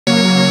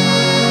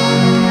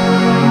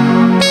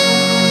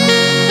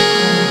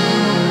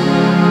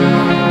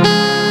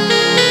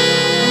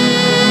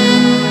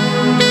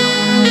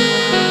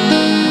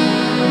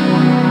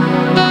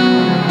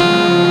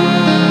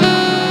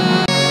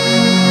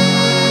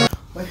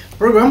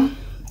program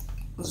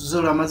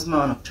Zula Mazma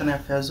on channel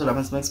for Zula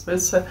Mazma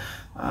Express.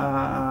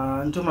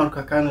 Ntuma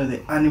Kakano, the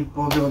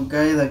Anibogo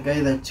guy, the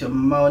guy that you're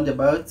mound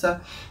about.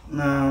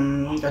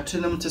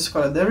 Katrina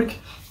Mtiscola Derek,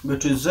 go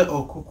to the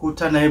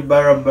Okukuta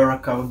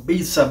Baraka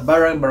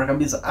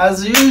Bisa.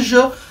 As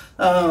usual,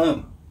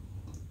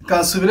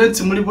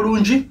 Kansubirenti Muli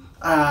Burunji.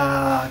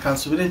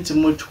 Kansubirenti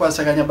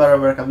Mutuasaganya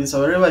Baraka Bisa,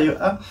 wherever you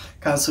are,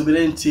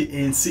 Kansubirenti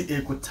and see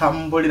a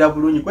kutamboli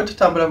bulunji. What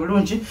tambula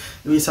bulunji?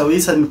 Wisa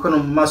mikono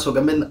maso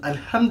gamen.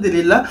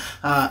 Alhamdulillah,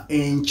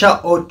 in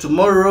cha or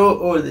tomorrow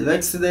or the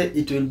next day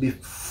it will be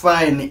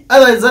fine.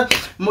 Otherwise,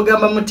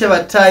 mugamba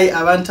mutebatai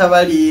abantu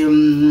abali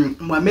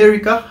mu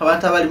America,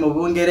 abantu abali mu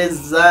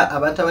Bungereza,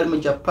 abantu abali mu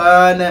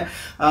Japan,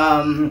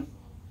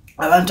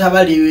 abantu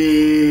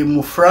abali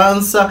mu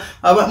France,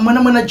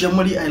 mwana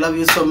Jamuli, I love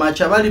you so much.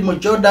 Abali mu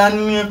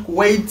Jordan,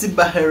 Kuwait,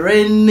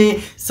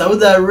 Bahrain,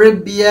 Saudi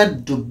Arabia,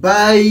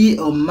 Dubai,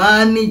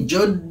 Oman,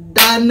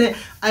 Jordan,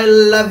 I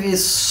love you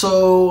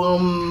so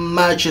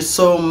much.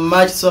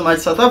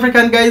 South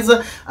African guys,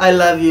 I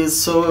love you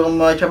so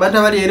much. Abantu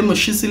abali mu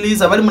Sicily,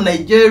 abali mu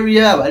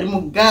Nigeria, abali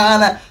mu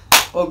Ghana.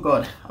 Oh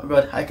God,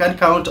 I can't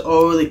count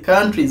all the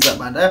countries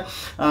but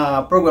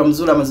program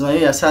Zula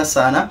Mazmaya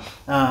Sasana.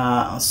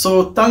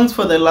 So thanks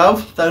for the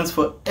love, thanks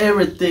for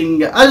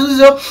everything. As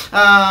usual,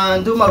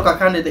 Nduma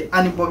Kakande the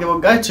Anibogo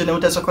guy to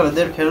Nutasokola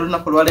there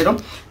Keruna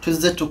Kulwalero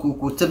Tuesday to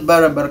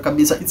Kutebara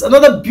Barakabisa. It's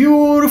another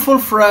beautiful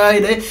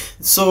Friday.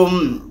 So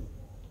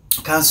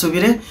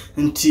kansubire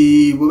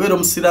nti bubero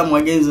musiramu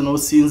agenze no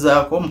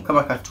sinza ko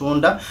mukaba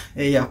katonda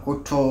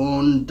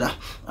yakotonda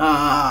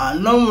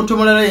no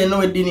mutumulala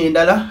yeno edini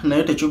ndala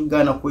nayo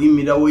techugana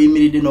kuyimira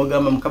woyimiride no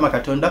gamba mukama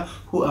katonda,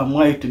 who am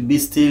I to be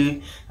still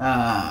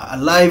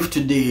alive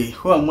today,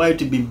 who am I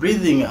to be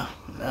breathing.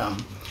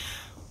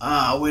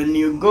 When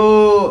you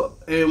go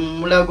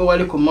mulago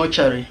wali ku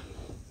mortuary,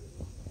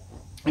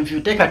 if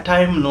you take a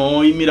time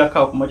no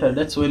imiraka ku mortuary,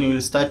 that's when you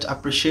will start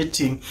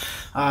appreciating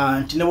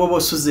tinebobo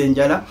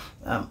suzenjala.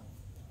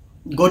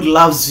 God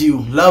loves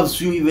you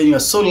even you are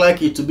so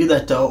lucky to be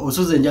that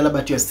usuzenjala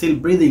but you are still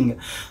breathing.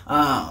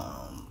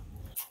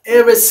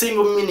 Every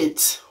single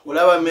minute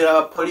ulaba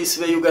mira police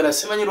be Uganda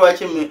semanyi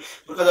lwaki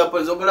because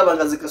police ogulaba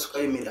nga zikasuka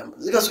emirambo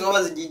zikasuka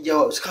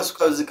bazijijja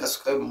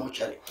zikasuka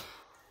mortuary.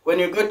 When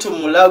you go to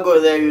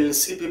Mulago there, you will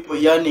see people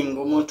yearning.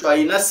 Omuntu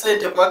ayina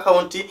sente ku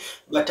account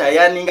but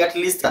yearning at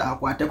least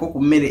akwateko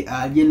ku mmere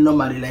alye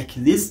normally like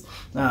this.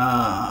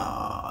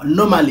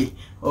 Normally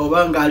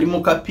obanga ali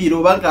mu kapiro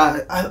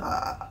obanga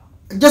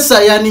just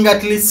yearning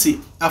at least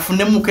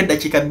afune muke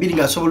dakika 2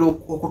 nga asobola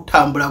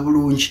okutambula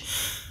bulungi.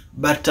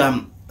 But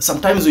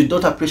sometimes we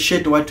don't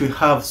appreciate what we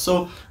have.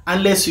 So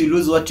unless you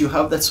lose what you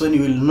have, that's when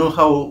you will know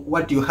how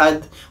what you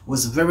had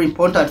was very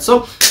important.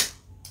 So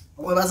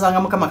wabazanga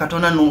mukama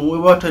katonda no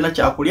webato ina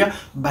kyakulya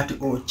but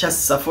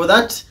just for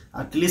that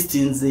at least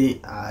in the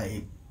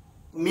I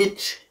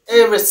meet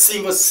every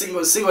single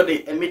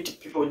day. I meet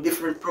people with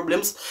different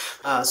problems,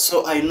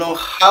 so I know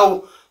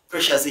how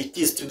precious it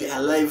is to be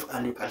alive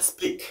and you can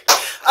speak.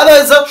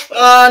 Otherwise,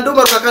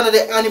 nduma kakana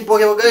de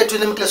Anibogo Okuloga to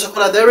them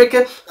Sokola Derek,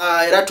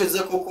 ira tuze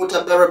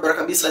kukuta barabara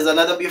kabisa. Is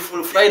another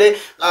beautiful Friday.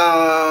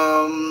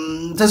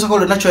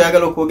 Tasokolo nacho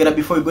Ayagala Okuloga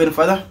before we go any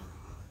further.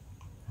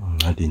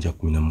 Adinja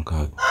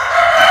 16.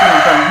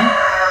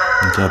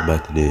 Nja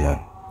birthday ya.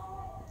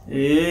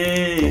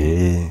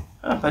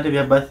 Pate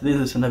bya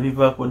birthday so na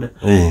biva koda.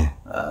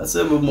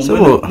 Sebo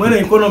mwene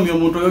economy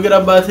omuntu yogera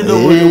birthday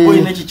oyo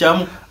ine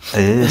kichamu.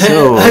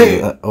 So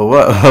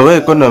owa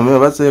economy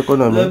base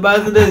economy.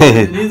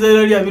 Birthday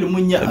nizero lya biri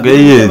munya.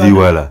 Geye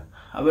diwala.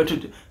 Abatu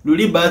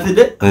luli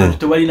birthday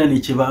tewalina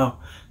nikibaawo.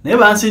 Naye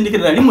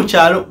bansindikira ali mu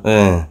kyalo.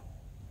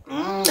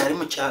 Ali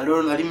mu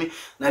kyalo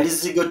nali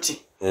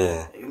zigoti.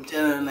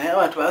 Mtana naye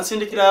abantu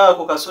bansindikira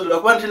ko kasolera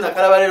kuba ntina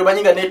kalaba lero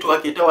banyinga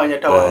network etawanya.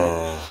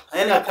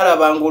 Naye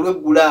nakalaba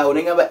ngolweggula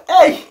onengaba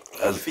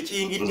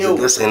fichingiddewo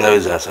ndese nawe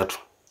za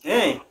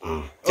 3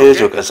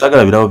 ekyo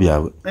kasagala birawo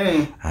byabwe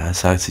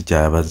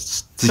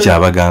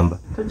sikyabagamba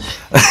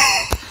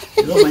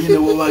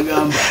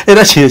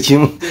era kiyo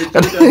kimu.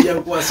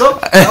 So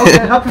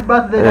okay, happy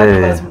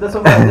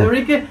birthday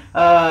Ricky.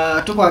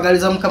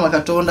 Tukwagaliza mukama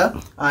katonda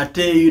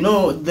ate you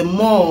know the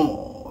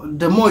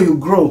more you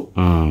grow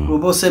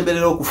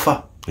obosembelera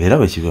okufa era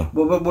bakiba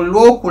buli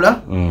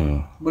lwokula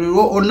buli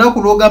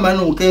olunaku lwogamba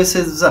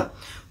nukesezza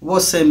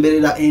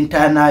obosembelera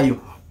entanayo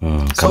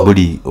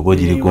kabuli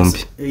obojiri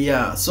kumpi.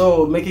 Yeah,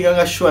 so making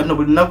sure no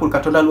buli lunaku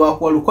katonda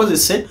lwakuwa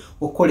lukozese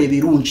okola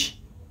ebirungi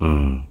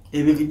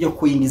ebijja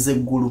kuyingiza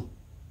eggulu.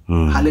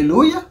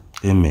 Hallelujah,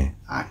 amen.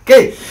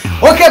 Okay,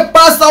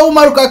 Pastor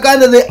Umar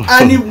Kakande the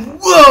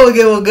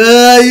Anibogo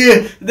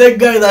guy, the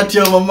guy that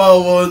your mama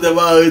wants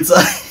about.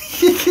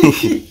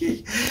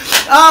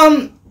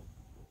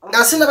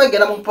 Ngasina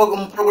bagera mu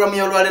program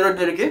yo lwalero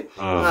Derek.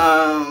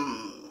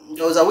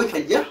 Ndoza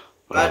weekend ya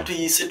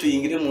batuyise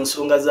tuyingire mu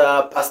nsonga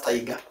za Pastor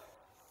Iga.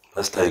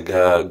 Pastor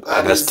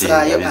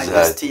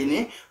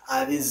Agustine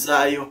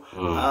abizayo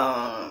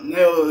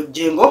neo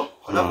jengo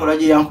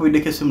onakolaje yankubide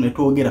kesi mne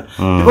tuogera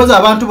because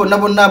abantu bonna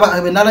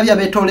benalabya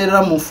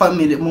betolera mu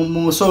family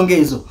mu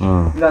songezo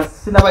nga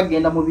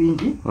sinabagenda mu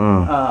bingi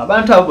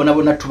abantu abo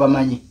bonna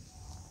tubamanyi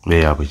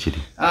beyabwe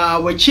kiri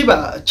bwe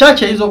kiba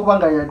church ezo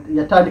kubanga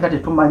yatandika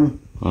tetumanyi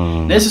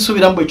nesi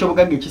subira mbo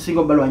ekyobugagge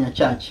kisingo balwanya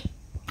church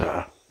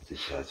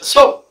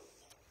so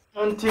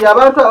nti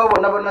abantu abo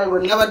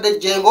bonna badde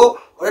jengo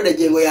olede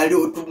jengo yali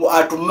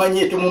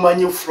atumanyi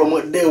tumumanyi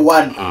from day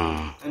one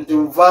nti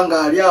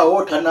uvanga ali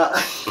awo tana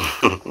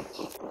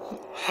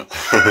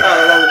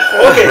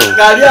okay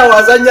ngali awo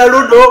azanya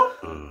ludo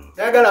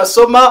yagala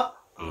soma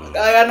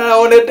gayana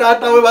one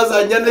tata we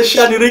bazanya ne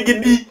shani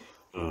rigidi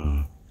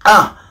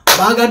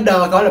bagadda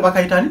bakawale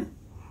bakaitani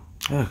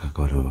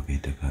kakawale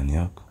bakaita kani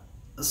yako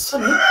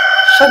shani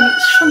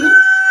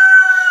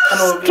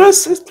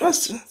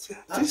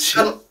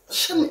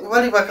shani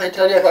wali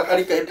bakaitali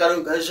akakalika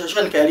italo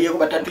shani kayali ko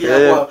batatu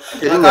yako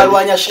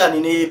akalwanya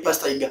shani ne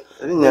pastor iga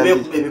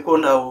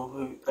bebikonda o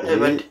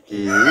kalebandi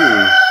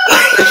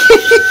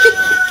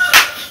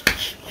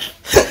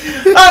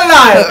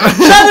Allah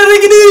shani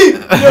rigidi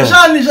yo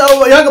shani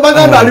yaka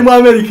baganda ali mu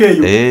America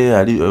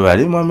yo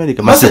ali mu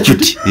America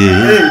Massachusetts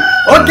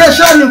okay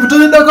shani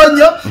kutulinda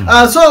konyo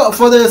so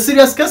for the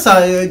serious case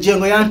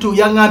jengo yantu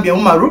yangambye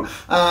umaru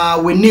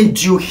we need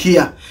you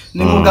here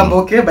nimugamba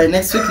okay by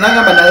next week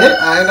nangamba naye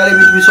ayagala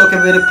ebintu bisoke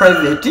very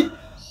private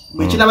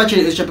bwekina bache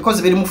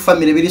because biri mu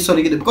family biri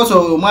solid because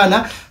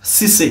omwana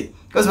sise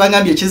because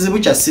bangambye ekizibu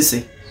kya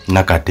sise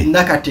nakate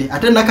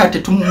ate nakate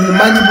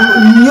tumumanyi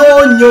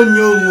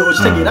nyo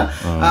okitegera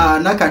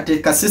nakate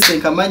kasise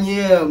kamanyi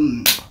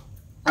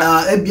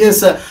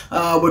ABS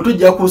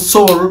bwetujja ku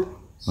soul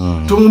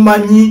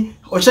tumumanyi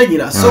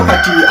okitegera so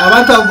kati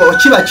abantu abo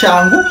kiba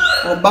kyangu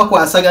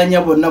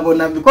bakwasaganya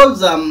bonna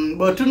because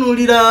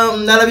botunulira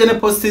nalabye ne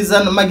posts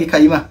zano Magi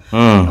Kayima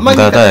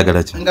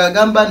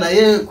ngagamba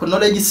naye ku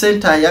knowledge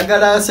center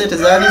yagala sente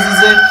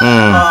zalizize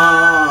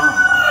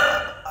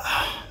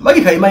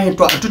Magi Kayima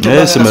yentwa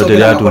tutebanga somero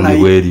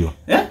lyatundibwa eryo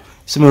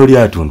somero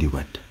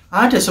lyatundibwa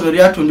ate somero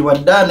lyatundibwa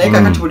dda naye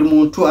kakati buli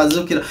muntu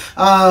azukira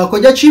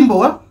koja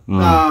chimbowa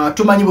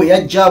tumanyi bwe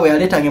yajjawe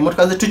yaletange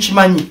emotoka ze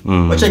tukimanyi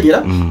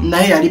okitegera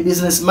naye yali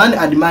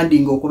businessman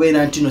demanding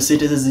okubeera nti no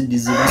sente ze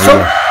zidiziba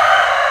so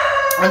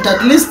and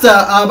at least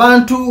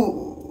abantu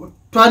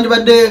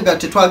twandibadde nga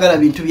tetwagala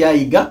bintu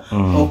byayiga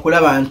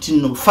okulaba nti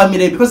no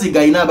family because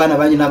igayina abaana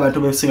banyi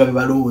n'abantu besinga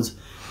bebalowooza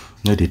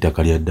nati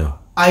ettaka lyaddawa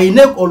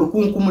ayine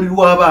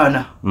olukunkumulirwa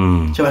abaana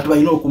kyebantu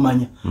balina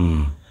okumanya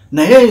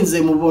naye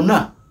nze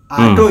mubona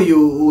ate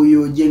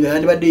oyo jenga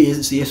yandibadde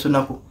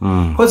yesonako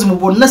kozi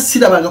mubona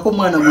sirabangako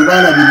mwana gwe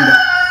balabirira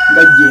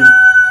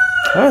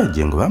nga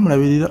jengo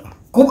bamulabirira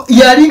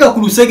yalinga ku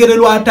lusegere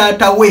lwa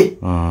taata we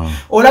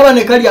olaba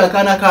ne kali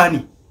akaana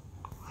kani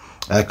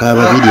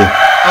akababiri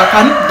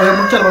akani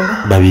mukyala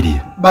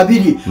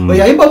babiri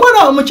oyayimba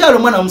mwana omukyala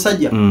omwana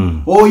omusajja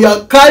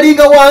oyo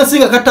kalinga wansi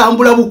nga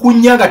katambula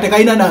bukunya nga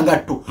tekalina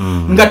nangatto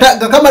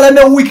nga kamala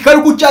ne week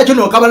kali ku church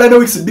no kamala ne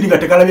weeks 2 nga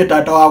tekalabye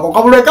taata wako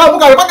kabule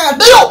kabuka paka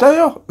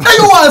tayo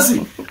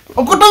wansi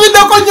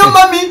okutovidako nnyo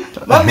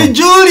mami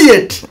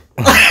Juliet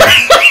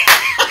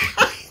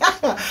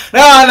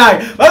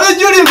mami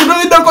Juliet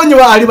kutovidako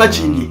nnyo ali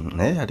bachindi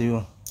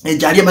yaliwo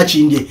ejali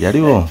bachindi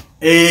yaliwo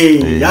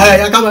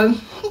yakama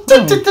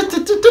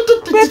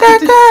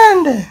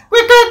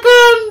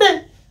Wekakande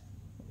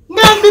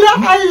ngambira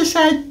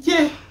Aisha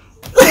je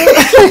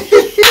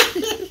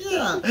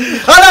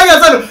alanga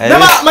sano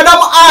madam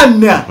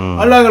Anna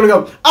alanga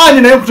luga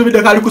ani naye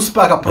kutubida kali ku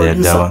spark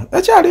producer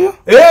achaliyo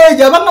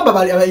jabanga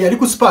baba yali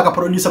ku spark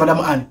producer madam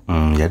Anna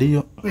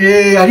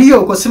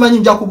yaliyo ko simanyi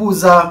nja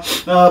kubuza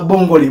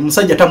bongoli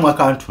musajja tamu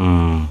akantu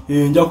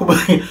nja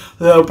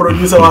kubuza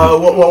producer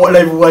wa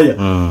live wire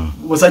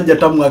musajja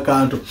tamu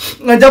akantu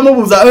nja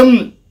mubuza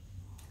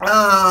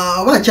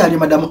wachali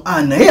madam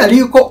Anna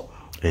yaliko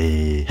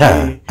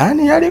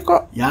ani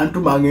yaliko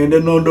yantu mangende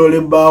nondole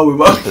bawe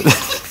ba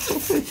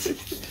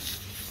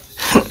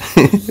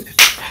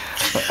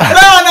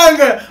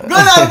Rananga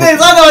gona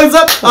bezana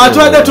wanza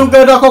atwade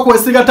tugenda ko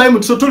kwesiga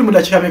time so tuli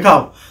mudakika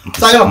bekao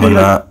sagala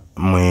kugira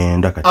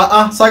mwenda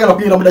kati sagala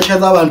kugira mudakika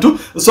z'abantu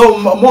so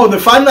more the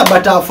fun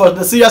but for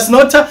the serious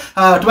note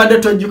tubadde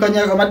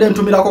twejukanya kabadde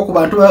ntumirako ku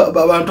bantu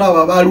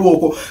aba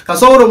baliwoko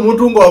kasoro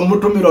omuntu ngo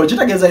mutumiro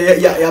kitegeza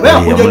yabe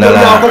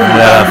akujjako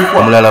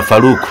mulala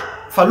Faluku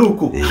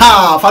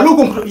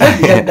Faluku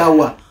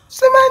yadawa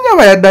semanya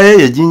bayaddayo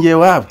yejinje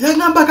waabo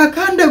yangamba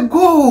kakande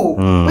go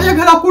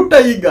bayagala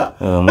kutayiga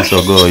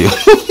musogoyo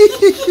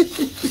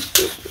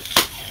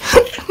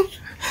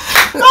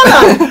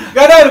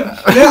gadar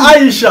ne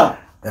Aisha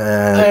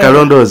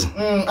Kalondozi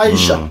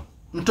Aisha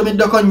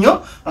mtumiddeko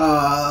nnyo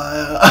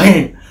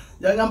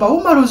yagamba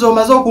umaruzo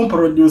omaze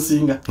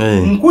okumproducinga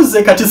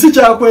nkuze kati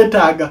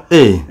sikyakwetaaga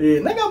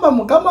nagamba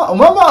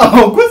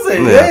mama okuze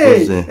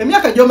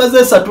emyaka gyomaze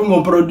 3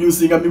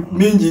 ng'omproducinga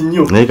mingi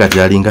nnyo naye kati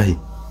alinga hi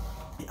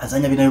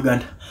azanya bina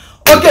Uganda.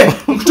 Okay,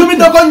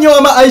 tumidoko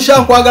nyoma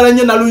Aisha kwagala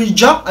nnyo na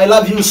Luija. I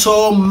love you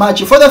so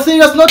much. For the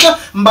serious note,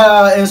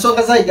 mba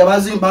ensonga za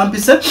igabazi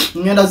mbampise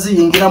ngenda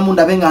ziyingira mu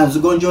ndabe nga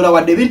nzigonjola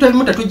wadde bintu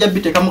ebimu tetujja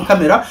biteka mu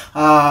kamera.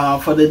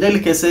 For the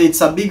delicacy,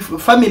 it's a big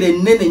family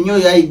nene nnyo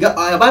yayiga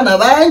abaana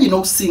bangi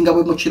n'okusinga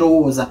bwe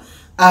mukirowooza.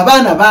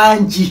 Abaana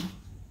bangi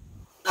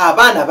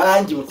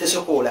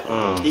mutesokola.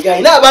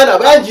 Igayina abaana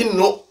bangi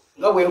nno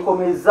nga bwe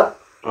nkomeza.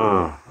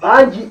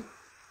 Bangi.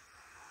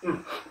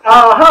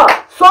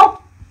 So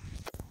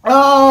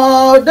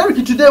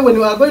Derek, today when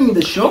we are going in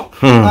the show,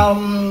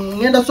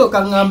 ngenda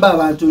soka ngamba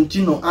abantu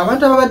ntino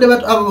abantu abadde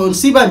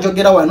nsiba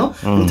njogera wano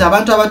nti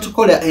abantu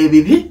abatukola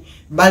ebibi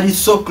bali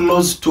so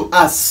close to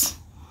us.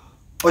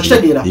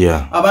 Okitegeera?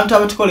 Abantu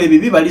abatukola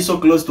ebibi bali so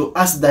close to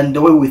us than the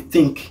way we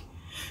think.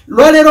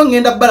 Lwalero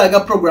ngenda balaga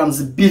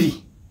programs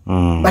bili.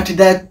 But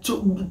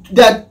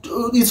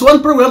it's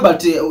one program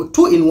but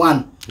two in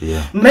one.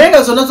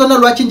 Mega zona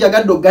lwaki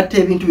njagadde ogatta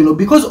ebintu bino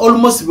because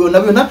almost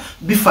byonna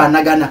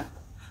bifaanagana.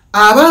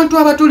 Abantu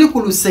abatuli ku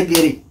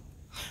lusegere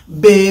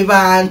be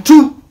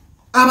bantu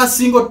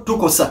abasingo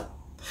tukosa.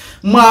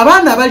 Mu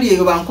abaana bali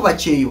eyo bankuba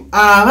kyeyo.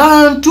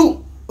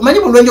 Abantu omanyi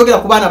bulwe njogera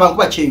ku baana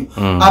bankuba kyeyo.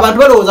 Abantu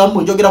balowooza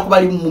mu njogera ku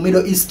bali mu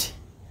Middle East.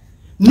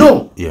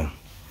 No.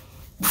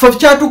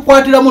 Fofcha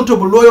tukwatira muntu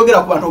bulwoyogera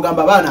ku bantu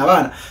ogamba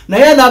abaana.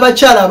 Naye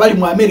n'abakyala abali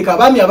mu America,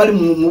 abami abali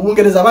mu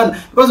Bungereza abaana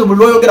because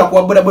bulwoyogera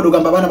ku boda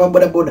ogamba abaana ba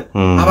boda.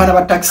 Abaana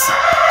ba taxi.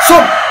 So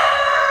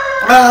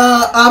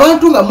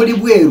abantu nga muli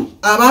bweru,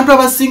 abantu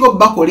abasingo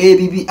bakola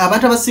ebibi,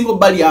 abantu abasingo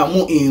bali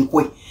amu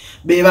enkwe.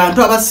 Be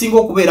bantu abasingo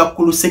okubeera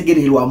ku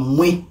lusegererwa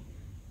mmwe.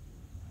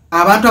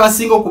 Abantu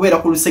abasingo okubeera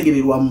ku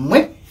lusegererwa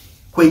mmwe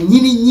kwe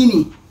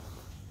nyini.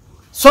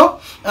 So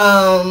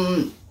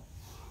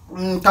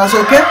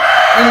kasoke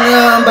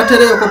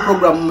mbatereyo ko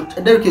program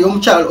Derek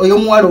y'omukyalo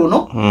oy'omuwala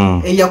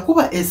ono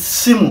eyakuba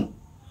essimu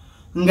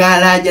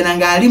ng'alaaja na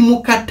ng'ali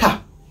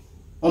mukata.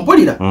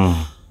 Ompulira?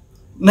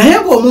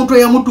 Naye ng'omuntu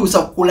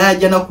eyamutuusa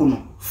kulaaja na kuno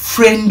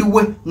friend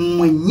we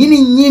mmwe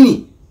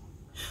nyini.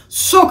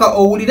 Soka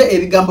owulire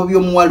ebigambo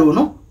by'omuwala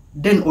ono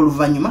then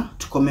oluvannyuma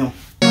tukomewo.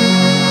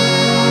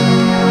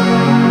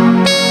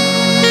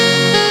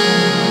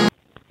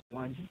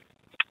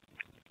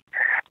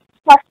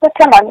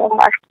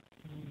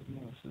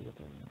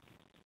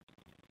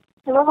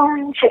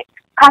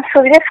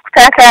 Kansubire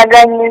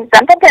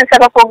sikutaataganyiza mpete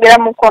nsaba kwogera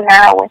muko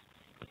naawe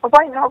oba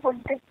olina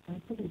obudde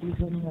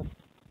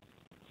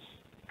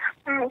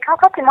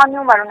kakati mwami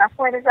umalo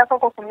nakuweerezako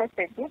ku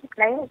message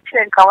naye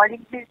kirabika wali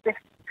busy.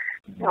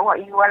 You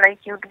were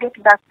like you'd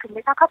get back to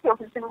me. Kakati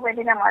obuzibu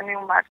bwendina mwami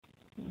umalo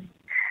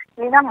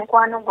nina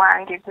mukwano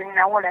gwange gwe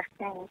nawola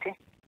ssente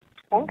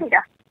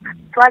owulira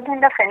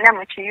twagenda ffenna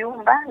mu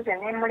kiyumba nze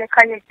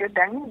nemulekayo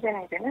Jordan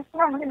nze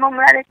nefuna omulimu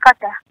omulala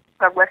ekkata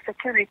nga gwa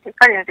security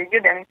kale nze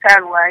Jordan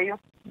saalwayo.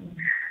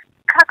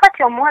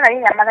 Kakati omuwala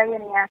ye yamalayo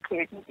emyaka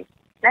 2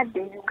 nadde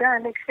e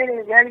Uganda ekiseera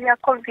ebyali bya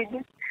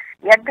COVID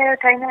yaddayo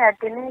talina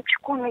yadde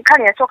n'ekikumi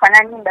kale yasooka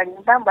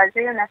n'anyimbalimba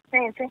mbazeeyo na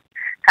ssente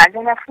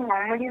agenda funa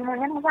omulimu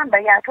ne mugamba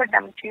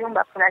yatodda mu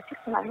kiyumba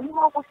fulatifuna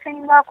omulimu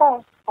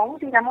ogusingako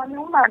owulira mwami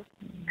umalo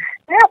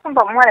naye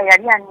okumba omuwala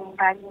yali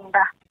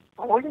animbalimba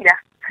owulira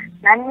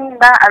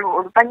nanimba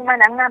oluvannyuma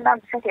naŋŋamba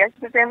ssente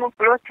yaziguzeemu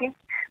puloti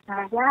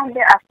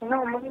muyambe afune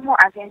omulimu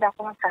agenda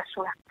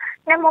kunsasula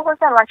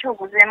nemubuuza lwaki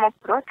oguzeemu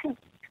puloti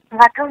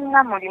nga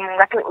tolina mulimu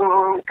nga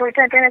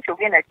tolina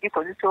kyogenda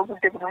kikozesa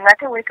obudde buno nga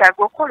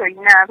teweetaaga okola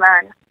olina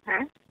abaana.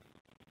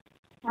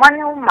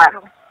 Mwami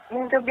umalo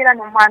ninjogera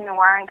n'omwami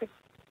wange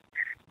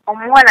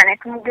omuwala ne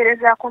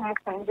tumugerezaako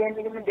omufunira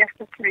emirimu gya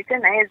security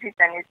naye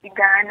zita ne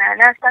zigaana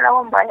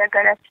n'asalawo mbu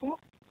ayagala ki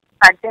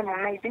adde mu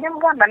maybe ne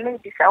mugamba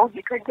maybe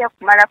Saudi tojja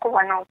kumalako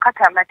wano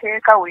kata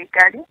amateeka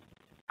weegali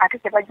ate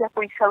tebajja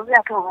kuyisa bubi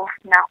ate oba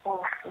ofuna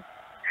ofu.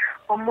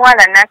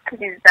 Omuwala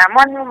nakkiriza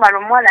mwami umalo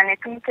omuwala ne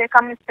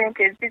tumuteekamu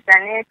ssente eziza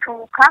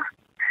n'etuuka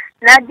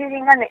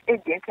n'agiringa ne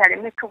agent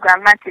aleme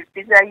tugamba nti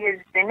visa ye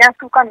ezize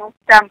n'atuuka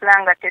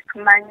n'okutambula nga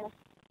tetumanyi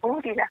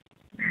owulira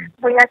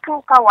bwe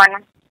yatuuka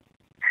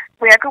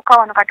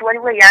wano kati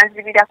waliwo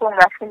eyanzibirako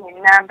ng'afunye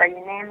ennamba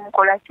ye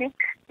nemukola ki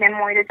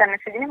nemuweereza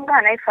message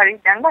nemugamba naye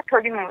Farida nga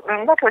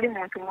toli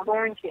muntu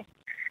mulungi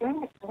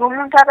gwe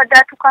omuntu abadde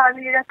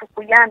atukaabirira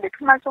tukuyambe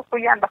tumaze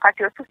okuyamba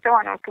kati otuuse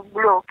wano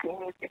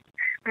otubulookinze.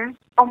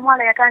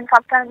 Omuwala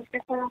yatandika butandisi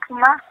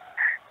kuntuma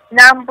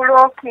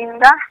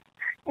n'ambulookinga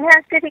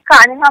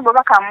nensirika nengamba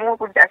oba kamuwa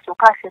obudde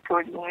asooka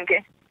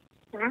asetolinge.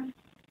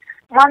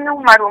 Mwami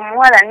umalo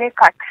omuwala ne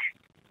kati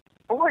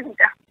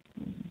owulira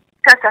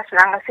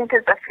tasasulanga ssente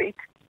zaffe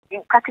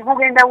kati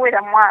bugenda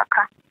wera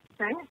mwaka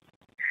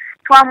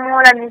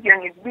twamuwola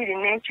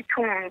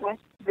 $2.5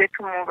 ze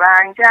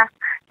tumubanja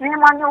naye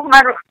mwami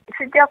umalo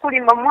sijja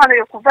kulimba omuwala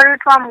oyo kuva lwe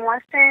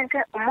twamuwa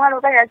ssente omuwala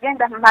oba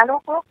yagenda mu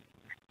maloko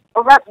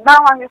oba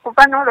bawange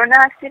kuva n'olwo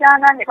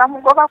n'asiraana ne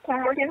bamugoba ku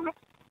mulimu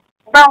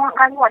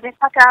bawanganiwa ne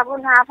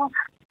kataabonabona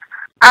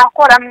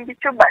akola mu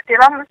bicuba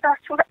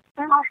tebamusasula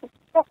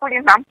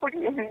okulimba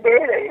mpulira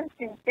embeera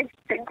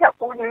sijja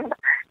kulimba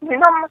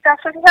nina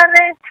omusasulira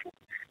leeti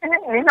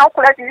nina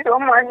okulabirira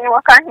omwana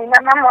ewaka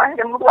nina mama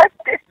wange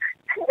mulwadde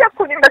sijja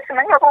kulimba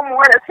simanyi oba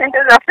omuwala ssente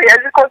zaffe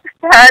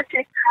yazikozesa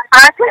ki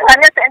ate nga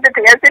ne ssente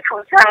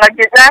teyazituusanga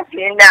gye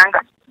zagendanga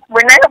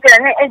bwe nayogera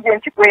ne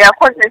agenti gwe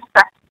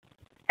yakozesa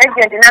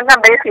agenti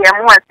n'agamba ye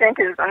teyamuwa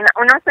ssente zonna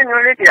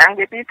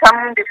onoosonyiwuliranga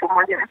ebiyitamu ndi ku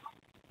mulimu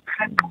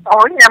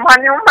owulira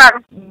mwami Umaru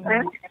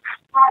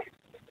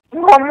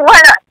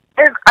ng'omuwala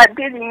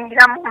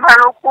adiringira mu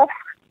maloku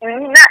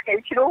nina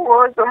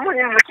ekirowoozo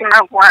muli mu mutima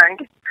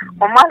gwange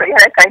omwalo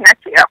yaleka alina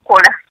kye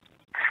yakola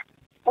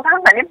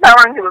kubanga ne bba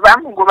wange bwe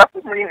bamugoba ku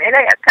mulimu era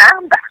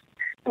yagamba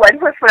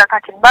waliwo efula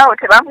kati bbaawo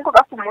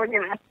tebamugoba ku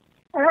mulimu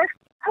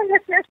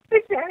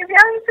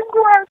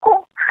byanzigwako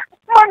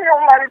mwami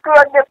Umaru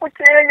tubadde ku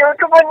kyeyo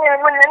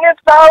tubonyeebonye ne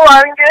bba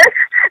wange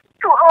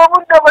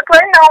obudde bwe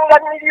twalinawo nga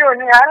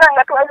miliyoni 4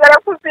 nga twagala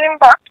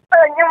kuzimba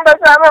ennyumba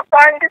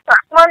z'abapangisa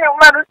mwami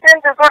Umaru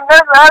ssente zonna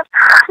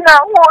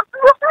zaasanawo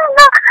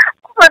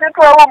kuba ne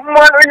twawa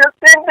omwana oyo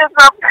ssente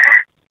zaffe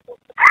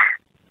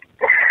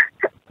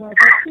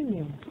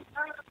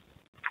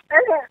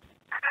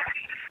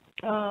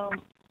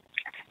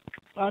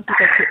anti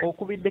kati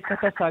okubidde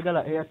kata saagala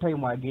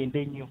airtime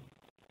agende nnyo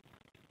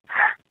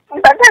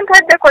mbadde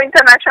ntaddeko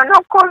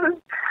international calls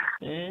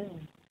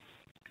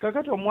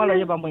kakati omuwala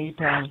ye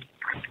bamuyitamu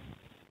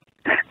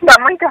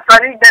bamuyita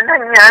Farida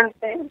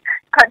Nanyanzi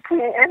kati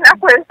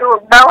ennaku ezo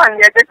bba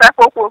wange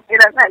yagezaako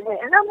okwogera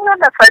naye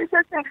namugamba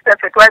Farida ssente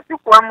zaffe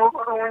twazikuwa mu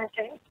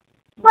bulungi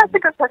lwaki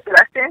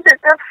tosasula ssente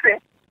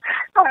zaffe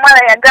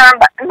omwana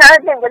yagamba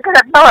nabadde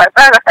njagala bba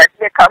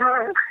wabaalakadde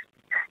kamu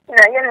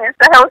naye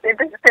nensalawo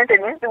ssente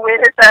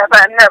nenziweereza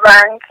abaana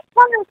bange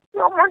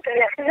omuntu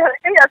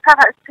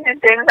eyasala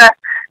ssente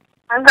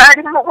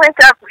ng'ali mu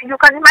bwetaavu you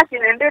can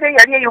imagine embeera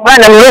eyali e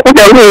Uganda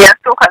mulwokutawo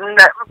eyasooka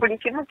nga buli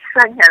kimu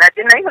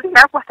kisanyaladde naye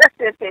olina akwata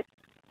ssente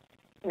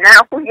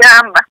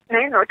n'akuyamba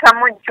naye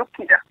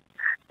n'otamujjukira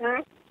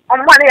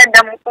omwana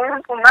yadda mu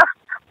kuntuma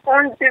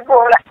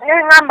kunziboola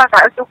neŋŋamba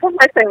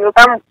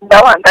kaasukumesonyiuka mubba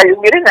wange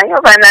ayogere naye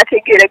oba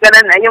anaategeeragana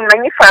naye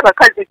omanyifu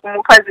abakazi ku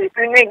mukazi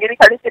tulina engeri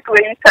kale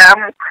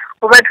kyetweyisaamu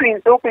oba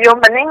tuyinza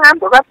okuyomba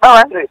neŋŋamba oba bba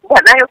wange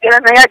bw'anaayogera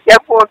naye ajja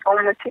kwota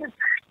omutima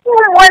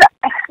omuwala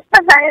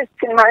naye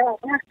simanyi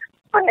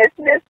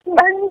onesire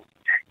simanyi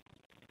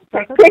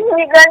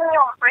kenyiga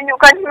nnyo you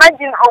can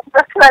imagine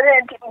okusasula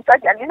renti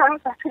musajja nina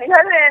omusasulira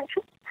renti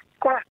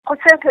ku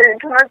ssente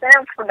entono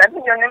z'enfuna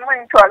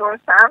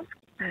 $1,700,000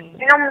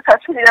 nina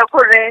omusasulirako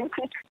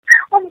renti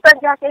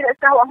omusajja akeera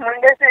essaawa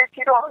mundeza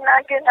ekiro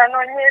n'agenda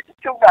noonya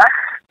ebicuga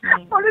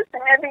olusi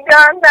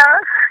n'ebiganda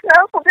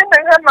nakugenda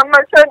gamba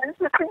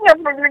masadisi tunya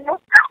mulimu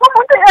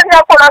omuntu eyali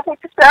akola ku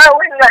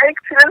kisaawe nga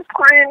excellent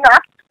screener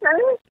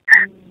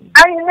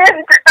ayina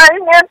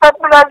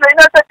empapula ze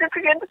ayina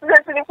certificate ze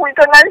ziri ku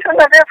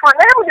international level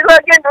naye buli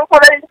lwagenda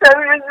okola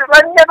interviews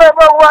banne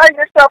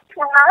babawaayo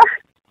tafuna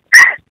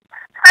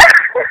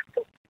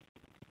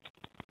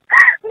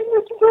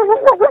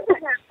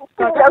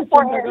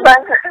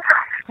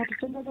kati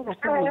kyenagala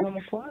okubuuza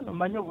mukwano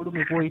manye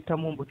obulumi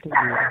bwoyitamu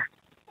mbutegeera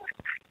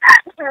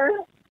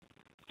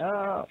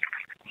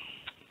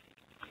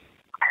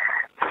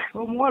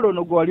omuwala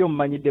ono gwe wali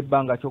omumanyidde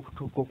ebbanga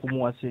ky'okutuuka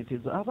okumuwa ssente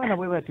zo abaana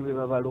bwe bati bwe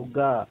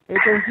babaloga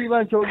ekyo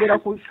nsiiba nkyogera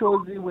ku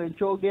shozi bwe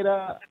nkyogera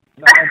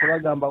n'abantu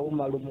bagamba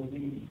Umaru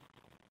mubi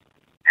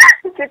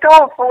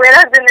kituufu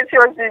era ze ne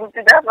shozi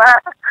nziraba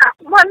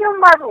mwami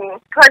Umaru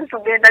twali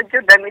tugenda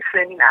Jordan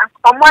ffenna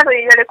omwana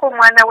oyo yaleka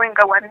omwana we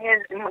nga wa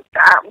myezi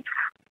 5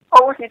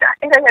 owulira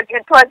era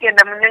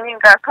twagenda mu nnyonyi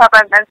ng'akaaba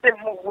nga nze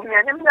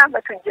mugumya ne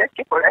mugamba tujja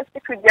kikola ki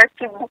tujja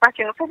kibuka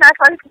kino fena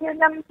twali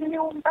tugenda mu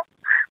kiyumba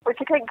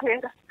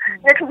okitegeera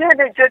ne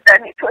tugenda e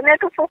Jordan ne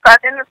tufuuka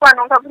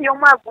emikwano nga buli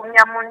omu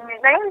agumya munne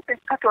naye nze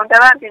Katonda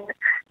bambi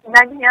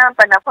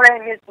nanyamba nakola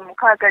emyezi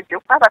 6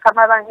 gyokka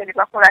bakama bange ne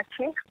bakola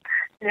ki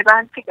ne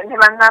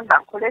baŋŋamba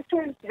nkole ki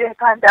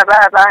nzireka ndaba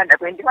abaana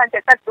bwe ndiba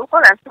ntekadde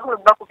okola nsobola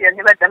obbakubya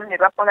ne baddamu ne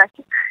bakola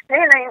ki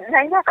naye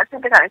nalina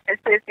akasente kange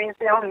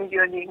keseevinzeewo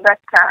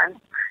 $5,000,000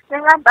 ne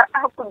ŋŋamba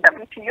akudda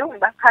mu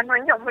kiyumba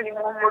kanoonya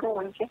omulimu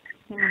omulungi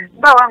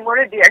bba wange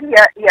oledi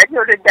yali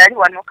oledi ali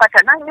wano kata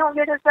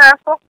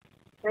nanyongerezaako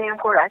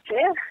nenkola ki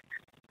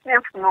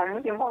nenfuna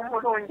omulimu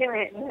omulungi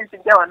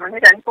nenzijja wano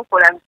netandika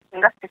okukola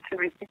nga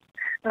security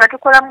nga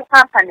tukola mu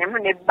kampani emu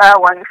ne bba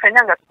wange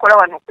ffenna nga tukola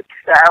wano ku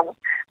kisaawe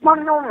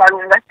mwami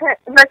Umaru nga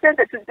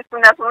ssente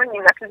tuzifuna bulungi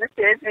nga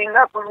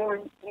tuziseevinga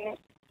bulungi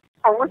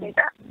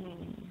owulira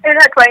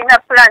era twalina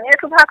pulaani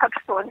yetubaaka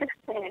tusonde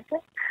ssente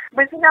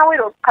bwe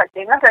zinawera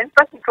obukadde nga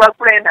tanipasi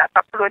twagulayo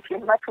n'akapuloti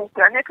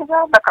matuukira ne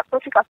tugamba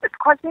akapuloti kaffe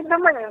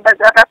tukazimbemu ennyumba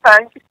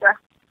z'abapangisa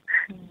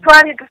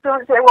twali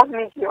tusonzeewo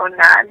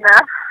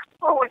 $1,400,000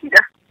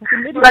 owulira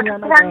nga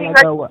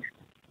tupulaninga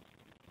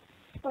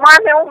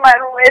mwami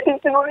Umaru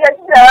ebizibu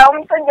byajja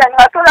omusajja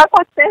ng'atolako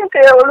ssente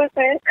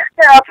olusi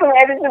afunye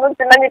ebizibu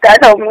simanyi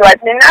taata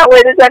omulwadde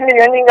n'aweereza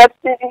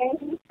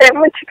 $2,000,000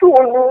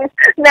 1.5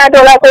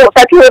 n'atolako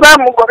kati we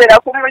baamugobera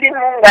ku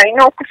mulimu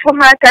ng'alina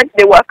okusoma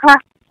atadde waka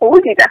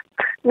owulira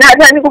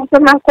n'atandika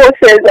okusoma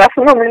courses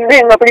afuna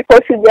omulimu nga buli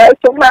koosi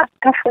gy'asoma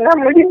tafuna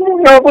mulimu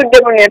n'obudde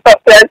buno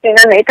empapula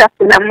zina naye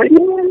tafuna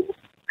mulimu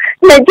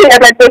najjo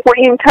yabadde ku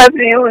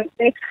interviews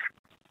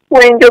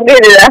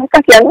wenjogerera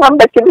kati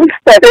agamba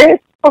kimusale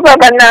oba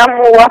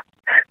banaamuwa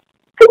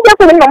tujja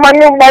kulima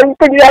manyumba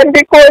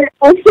mpulirandiko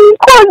nkoze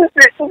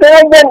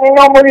ngaga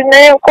nina omulimu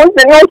naye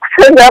nkoze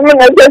n'okusazaamu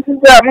nazo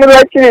zizaamu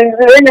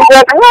lwakirizire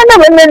uganda mwana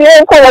bane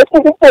byenkola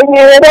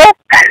kibitegeera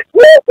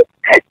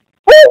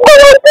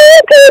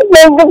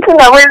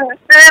nkufuna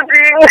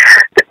bwenzisevinga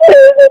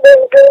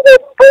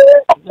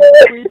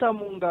kuyita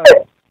mu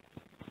ngalo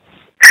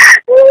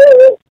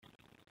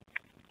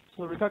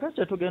kakati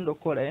kyetugenda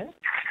okukola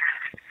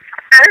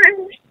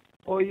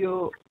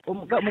oyo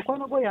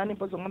mukwano gwe yani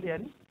mpozi omundi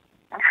yani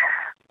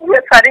ye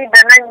Farida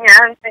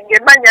Nanyanzi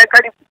ngemanya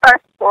kali ku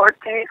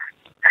passport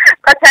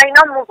kati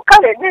alina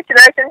kale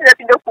n'ekirala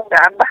kyenziratidde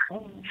okugamba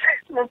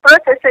mu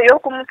process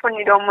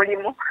ey'okumufunira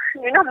omulimu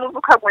nina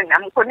omuvuka gwe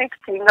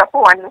namuconnectingako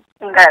wano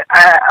nga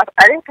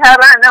aleeta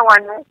abaana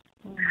wano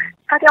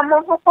kati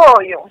omuvuka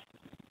oyo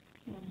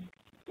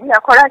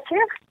yakola ki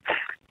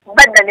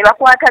badda ne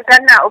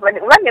bakwatagana oba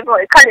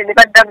kale ne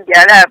badda mu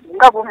byalaavu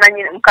nga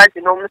bumanyi mukazi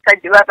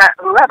n'omusajja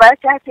oba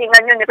bakyakinga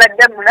nnyo ne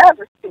badda mu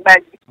laavu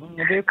sibazi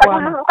kati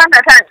omuvuka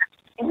natana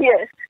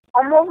yes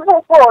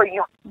omuvuka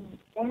oyo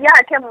ye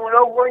ate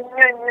mulogo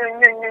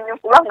nnyo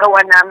kubanga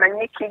wano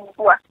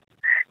amanyikiddwa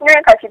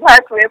naye kati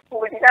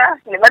baatwefuulira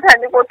ne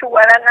batandika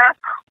otuwalana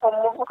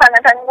omuvuka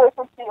natandika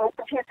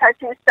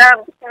okutiisatiisa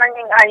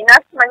simanyi ng'alina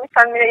simanyi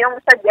famire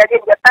y'omusajja yali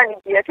e Japan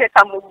gye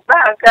yateeka mu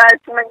bbaaga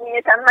simanyi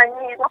ye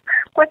tamanyiirwa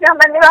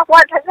kwegamba ne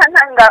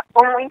bakwatagana nga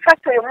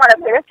omuinfact oyo omwala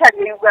bwe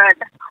yakyali e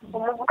Uganda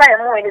omuvuka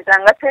yamuweereza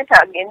nga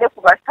tweta agende ku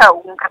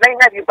basawo nga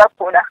balina bye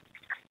bakola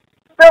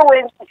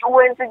so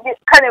wenzigi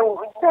kale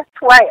that's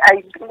why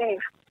I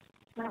believe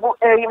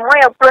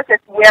moyo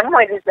process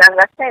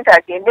yamuweerezanga ssente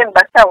agende mu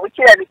basawo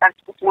kirabika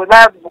we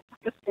baavu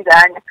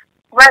kutusiraanya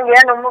kubanga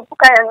era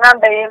n'omuvuka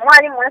yangamba ye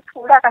mwali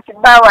mwefuula kati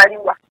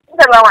baawaliwa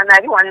ndaba wano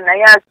ali wano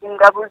naye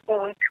azinga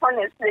buzinti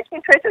honestly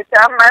ekintu ekyo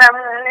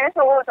kyamalamu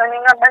neetowooza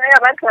nengamba naye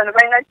abantu bano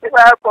balina kye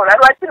baakola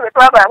lwaki lwe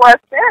twabaabwa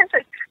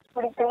ssente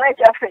buli kimu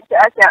ekyaffe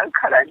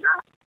kyakyankalana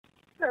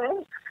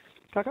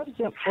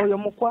kakati oyo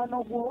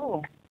mukwano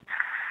gwo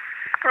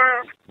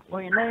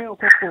oyinayo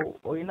koko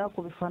oyina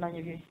ku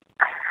bifaananyi bye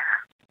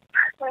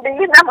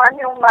ndiyina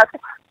mwani omumaka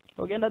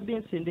ogenda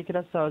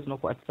binsindikira ssaawa zino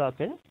ku WhatsApp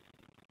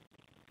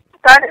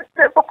kale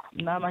sebo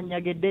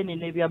n'amannya g'eddeni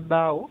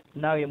n'ebyabbaawo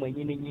naawe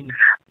mwennyini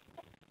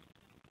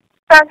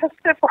kale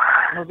sebo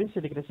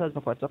binsindikira ssaawa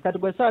zino ku WhatsApp kati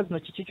gwe ssaawa zino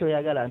kiki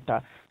kyoyagala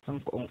nta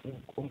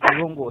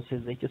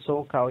nkulongooseza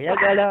ekisooka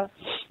oyagala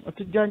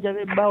otujjanjaba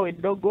ebbaawo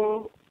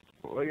eddogo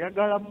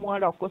oyagala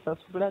muwala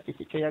okosasula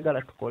kiki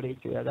kyoyagala tukole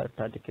ekyoyagala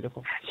tutandikireko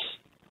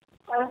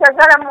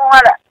njagala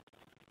muwala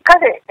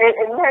kale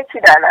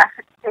n'ekirala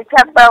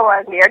ekyabba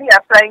wange yali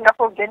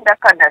aplayingako ogenda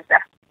Canada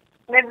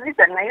ne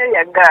visa nayo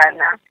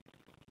yagaana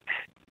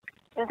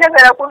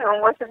njagala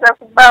kunongoseza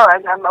ku bba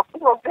wange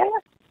amakubo ge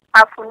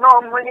afune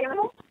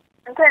omulimu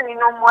nte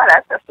nina omuwala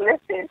asasule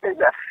sente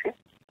zaffe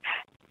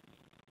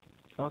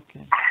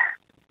okay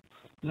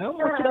naye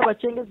omukiraba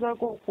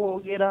kyengezaako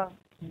okwogera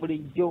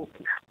bulijjo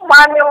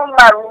mwami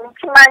Umaru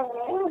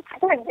nkimanyi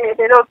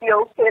kitegeerera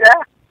obyogera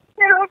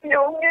era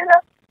obyogera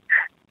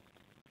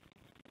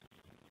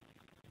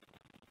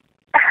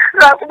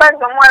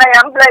lwakubanga omuwala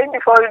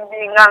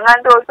yamblindfoldinga nga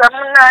ndowooza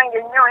munnange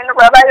nnyo eno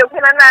bw'aba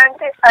ayogera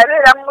nange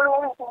abeera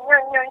mulungi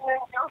nnyo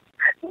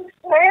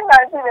naye nga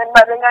nzire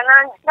mbabega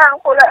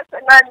nankola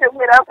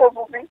nanjogerako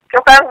bubi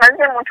kyokka nga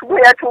nze muntu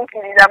gwe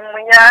yatuukirira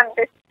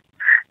muyambe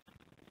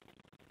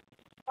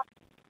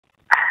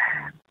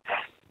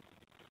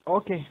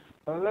okay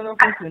ogenda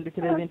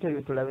okunsindikira ebintu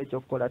ebyo tulabe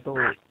ekyokukola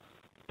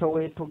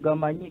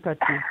towetugamanyi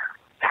kati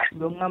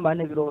ng'omugamba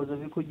n'ebirowoozo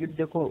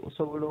bikujjuddeko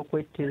osobola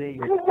okwettera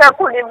eyo nja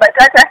kulimba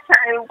tata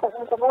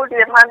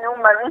nkubuulire mwami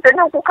Umaru nze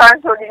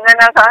n'okukansolinga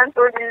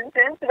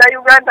nakansolinze nsira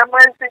Uganda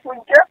mwezi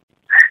kujja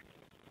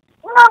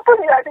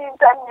nampulira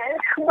lintamye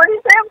buli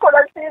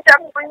kyenkola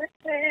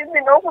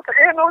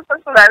nina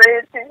n'osasula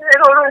leeti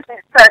era oluusi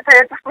taata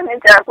yatufuna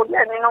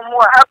ekyakulya nina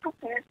omuwa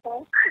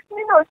apukiifu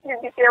nina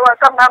osindika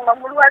ewaka maama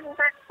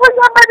mulwanize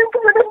ogamba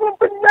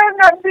nintubulempulira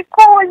nga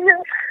mbikooye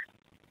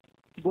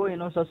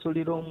gwoyina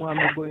osasulira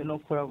omwami gwoyina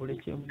okukola buli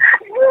kimu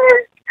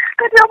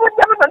kati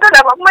obudde buno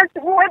tolaba mwezi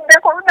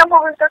buweddeko obunamu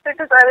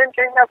obusasetusala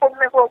enkyerinako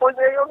mmeka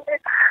okozeeyo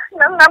mmeka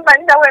nangamba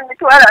ninawo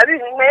emitwalo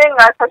 2 naye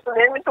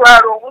ng'asasula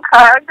emitwalo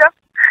 6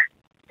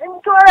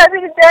 emitwalo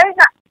 2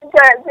 gyalina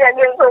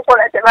gyagenza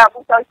okukola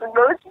tebamusasula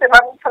olusi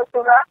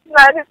tebamusasula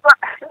n'alifa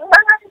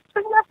nanga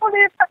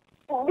kulipa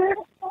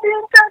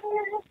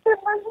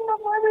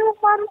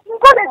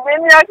nkole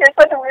emyaka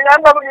 3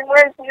 miramba buli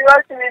mwezi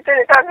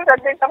lwakibitereka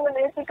kateekamu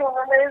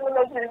n'ekitundu naye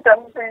zino ziyita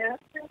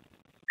mutuyisi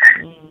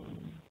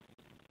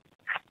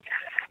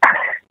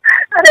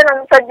ate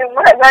n'omusajja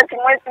omulaga nti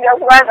mwesiga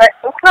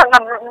kubanga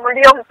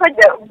muli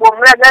omusajja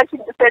bw'omulaga nti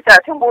seeta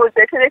ate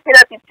mbuuza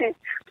eterekera piti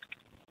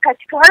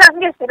kati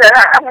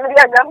twalangesera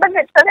amuliyagamba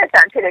netaleta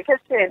ntereke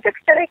sente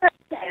kutereka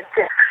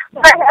sente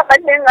ngani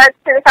abadde nga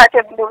tereka ate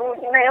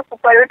bulungi naye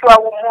kupayo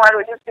twawumuwala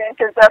olyo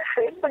sente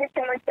zaffe buli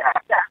kimu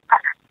kyataka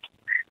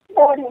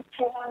buli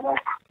kimu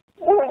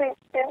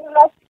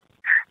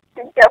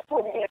kijja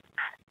kulya.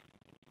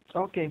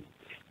 Okay.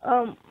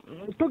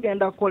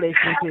 Tugenda kukola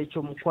ekintu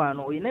ekyo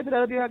mukwano oyina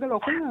ebirala byoyagala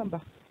okuŋŋamba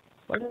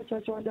waliwo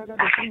kyakyo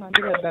wandyagala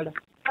okuŋŋambira ddala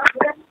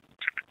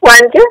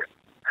wanje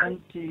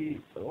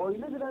anti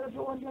oyina ebirala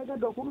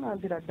byowandyagadde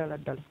okuŋŋambira ddala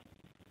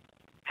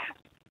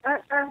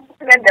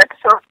nedda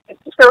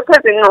tusooke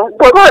bino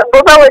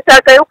bw'oba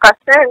weetaagayo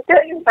kasente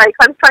I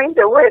can find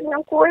a way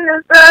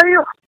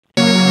nenkuweerezaayo.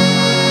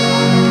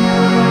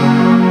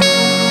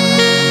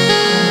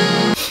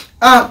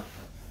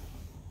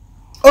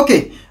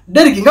 Okay,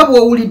 Derek nga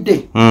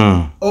bw'owulidde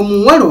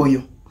omuwala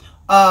oyo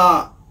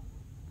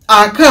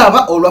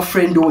akaaba olwa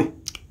friend we.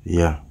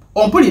 Yeah.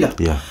 Ompulira?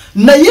 Yeah.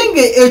 Naye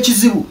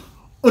ekizibu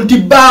nti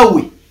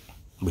baawe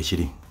bwe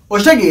kiri.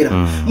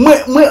 Otegeera?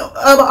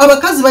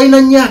 Abakazi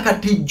balina nnyo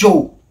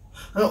akatijjo.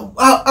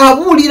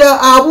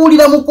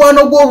 Abuulira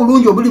mukwano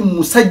gw'obulungi obuli mu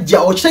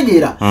musajja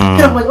okitegeera.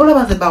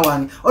 Olaba nze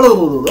bawange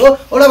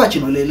olaba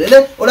kino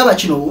lelele olaba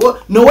kino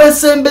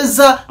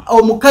noweesembeza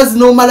omukazi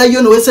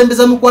n'omalayo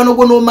noweesembeza mukwano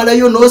gwo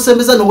n'omalayo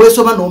noweesembeza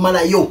noweesoma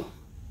n'omalayo.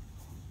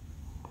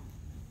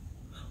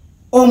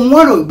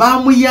 Omuwala oyo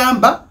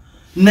baamuyamba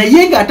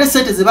naye ng'ate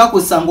sente ze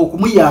baakozesanga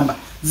okumuyamba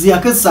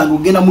ziyakozesanga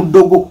okugenda mu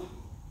ddogo.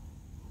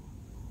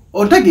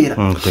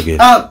 Otegeera?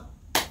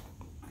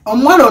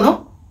 Omuwala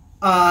ono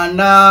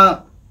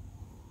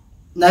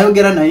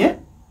nayogera naye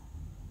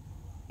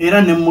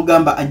era ne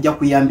mugamba ajja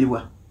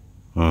kuyambibwa.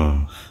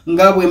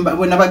 Nga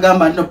bwe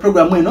nabagamba nti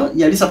programu eno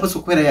yali supposed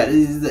okubeera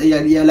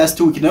ya last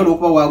week naye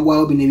olw'okuba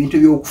waagwawo bino ebintu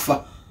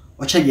by'okufa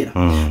otegeera.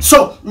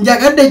 So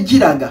njagadde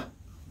giraga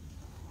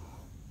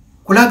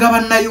kulaga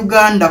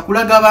bannayuganda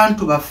kulaga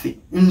abantu baffe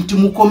nti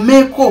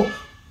mukomeeko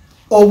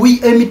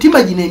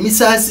emitima gino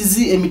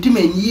emisaasizi emitima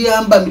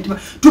enyiyamba emitima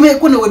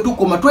tubeeko ne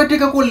wetukoma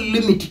twetekeko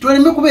limiti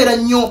twaleme kubeera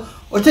nnyo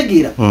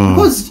otegeera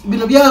because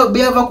bino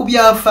byava ku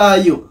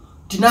byafaayo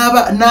ti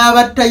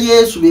n'abatta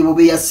Yesu bebo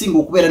be yasinga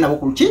okubeera nabo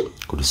ku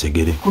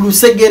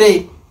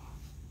lusegere.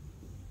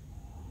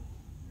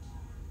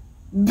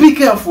 Be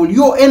careful,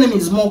 your enemy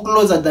is more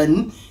closer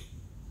than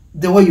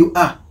the way you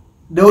are,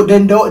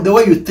 the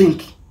way you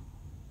think.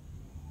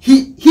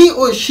 He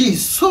or she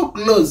is so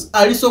close,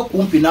 ali so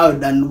kumpi nawe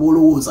than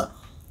wolowooza.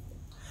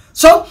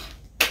 So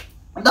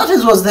that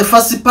was the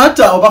first part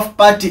of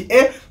part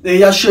A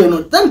ya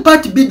show. Then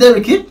part B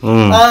Derek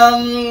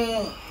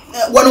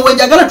wano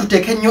wenjagala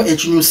tuteeke nnyo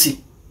ekinyusi.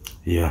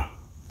 Yeah.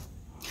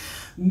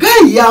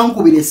 Guy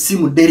yankubira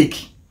essimu Derek.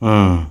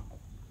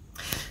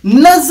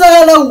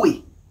 Nazaala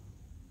we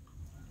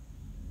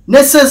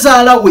ne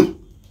Sezaala we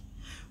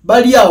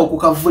bali awo ku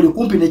kavule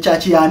kumpi ne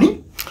kyaki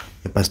yani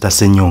Pastor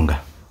Senyonga.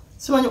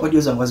 Simanyi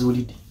audio zangu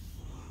aziwulidde.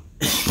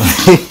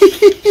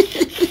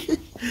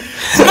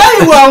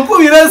 Guy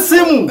wankubira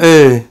essimu.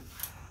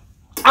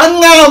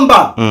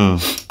 Angamba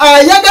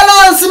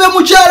ayagala Azibe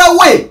mukyala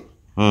we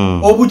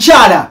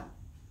Obukyala.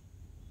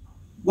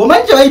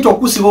 Gomanyi bayita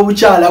okusiba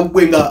obukyala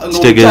gwe nga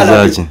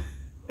obukyala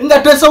nga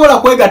tesobola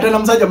kwegatta na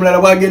musajja mulala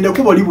bwagende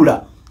kubo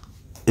libula.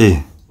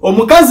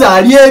 Omukazi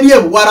ali eri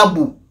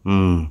ebuwarabu.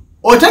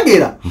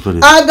 Otegeera?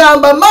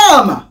 Agamba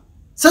maama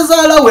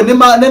Sezaala we ne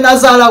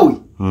Nazaala we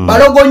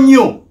balogo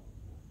nnyo.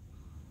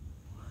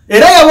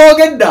 Era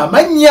yaboogedde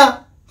amannya.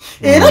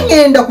 Era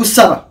ngenda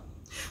kusaba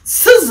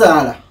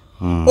Sezaala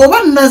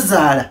oba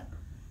Nazaala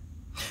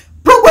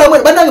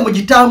programu banange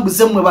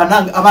mugitambuze mwe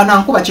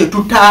abanankuba kye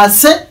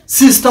tutaase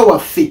sister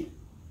waffe.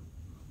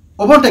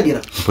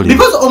 Obontegera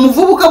because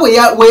omuvubuka bwe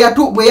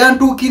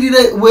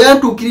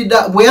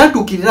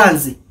yantuukirira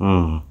nze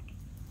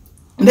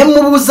ne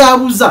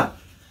mubuzaabuza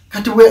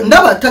kati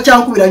ndaba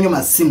takyankubira nnyo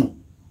masimu.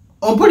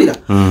 Ompulira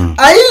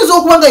ayinza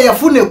okuba nga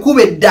yafuna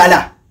ekkuba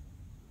eddala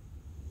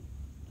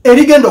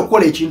erigenda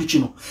okukola ekintu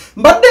kino.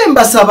 Mbadde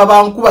mbasaba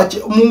bankuba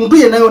muntu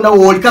yenna yonna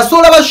wooli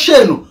kasola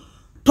basheno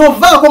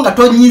tovaako nga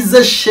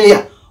tonyize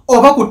share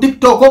oba ku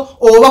TikTok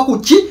oba ku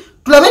ki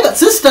tulabe nga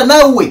sister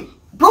nawe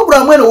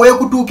programu eno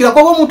weekutuukira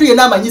kuba omuntu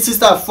yenna amanyi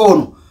sister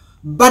phone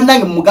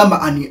bannange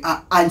mugamba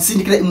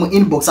ansindikire mu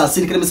inbox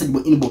ansindikire message mu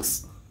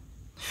inbox.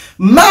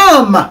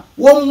 Maama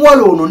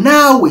w'omuwala ono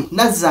naawe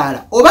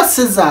Nazaala oba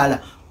Sezaala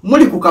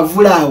muli ku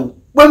kavulaawo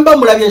bwe mba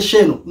mulabye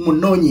sheno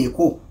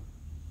munoonyeeko.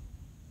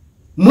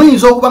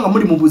 Muyinza okuba nga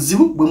muli mu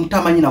buzibu bwe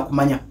mutamanyi na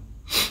kumanya.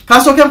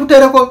 Kasooke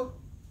nkuteereko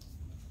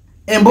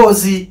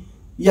emboozi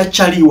ya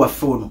Chali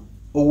waffe ono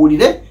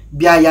owulire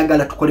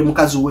byayagala tukole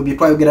mukazi we bye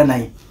twayogera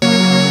naye.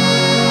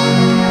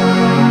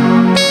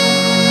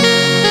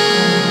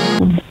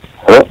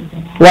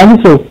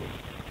 Waniso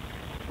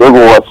ego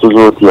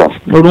wasuzo otya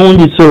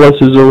bulungi so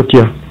wasuzo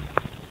otya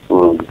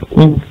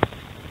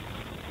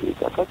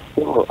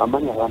kakasimo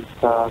amanya abantu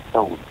ka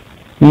sound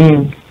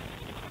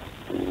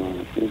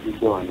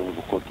ezizo wano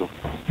bukoto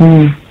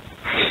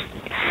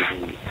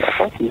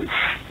Kakati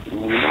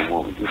ninamu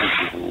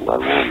obuzibu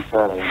waliwo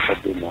omukyala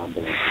yampadde enamba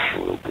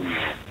ensobola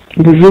okunywa.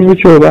 Buzibu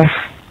kyoba?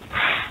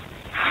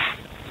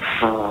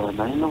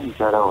 Nalina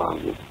omukyala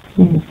wange.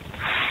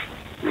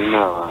 Nina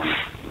abaana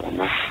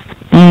bana.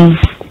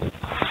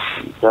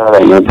 Omukyala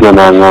yajja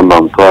n'aŋŋamba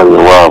mutwale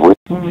ewaabwe.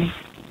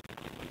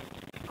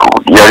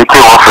 Yaliko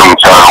ewaffe mu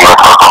kyalo nga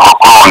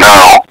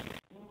twakakulondaawo.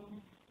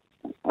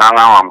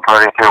 N'aŋŋamba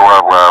mutwaleko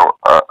ewaabwe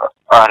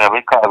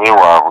alabeko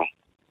ab'ewaabwe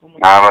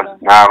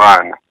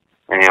n'abaana.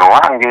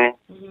 Ewange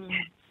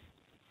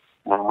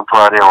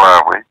nemutwala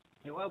ewaabwe.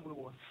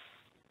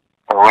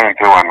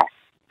 Kawempe wano.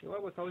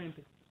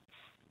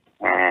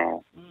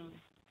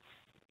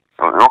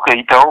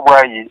 Okeyitawo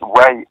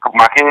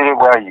Makerere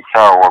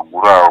bwayisaawo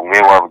waggulu awo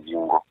ng'ewa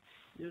Bugingo.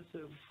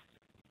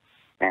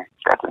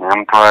 Kati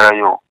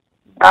nemutwalayo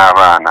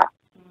n'abaana.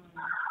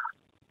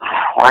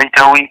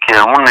 Wayita wiiki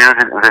emu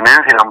nze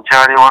nenzira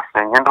mukyala ewaffe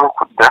ngenda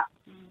okudda.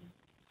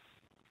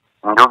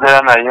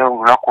 Njogera naye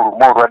olunaku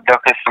lumu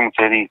olwaddako essimu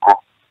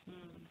teriiko.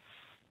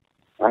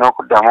 Ngenda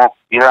okuddamu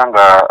okugira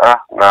nga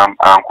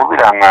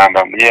ankubira aŋŋamba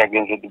ye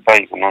yagenze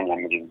Dubai kunoonya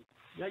mirimu.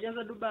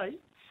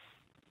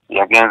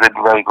 Yagenze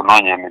Dubai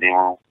kunoonya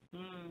emirimu.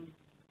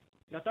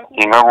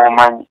 Kinga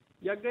bw'omanyi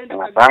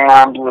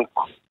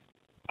taŋŋambyeko.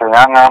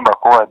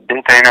 Teyaŋŋambako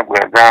wadde talina gwe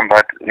yagamba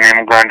ne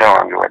muganda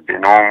wange wadde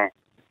n'omu.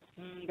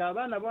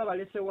 Ng'abaana bo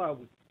abalese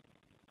waabwe.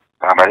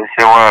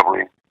 Abalese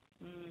waabwe.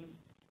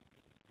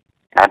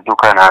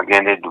 N'adduka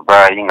n'agenda e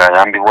Dubai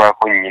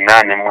ng'ayambibwako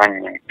nnyina ne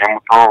mwannyina ne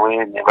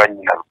mutowe ne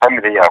bannyina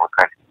famire yaabwe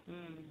kale.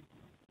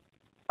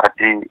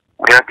 Kati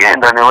bwe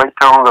yagenda ne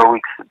wayitawo nga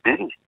weeks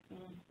bbiri.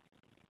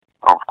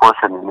 Of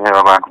course nina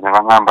abantu ne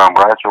baŋŋamba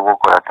mbu lwaki oba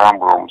okola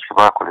tambula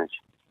omusibe akole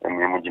ki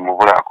emirimu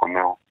gimubula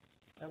akomewo.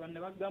 Abantu ne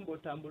bagamba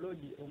otambula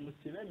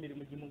omusibe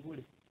emirimu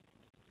gimugule.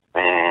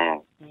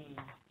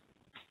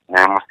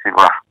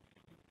 Nemusiba.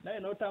 Naye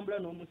n'otambula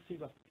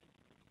n'omusiba.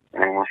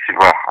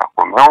 Nemusiba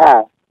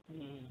akomewo.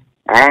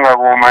 Naye nga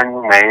bw'omanyi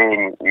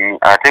naye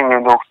ate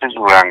ngenda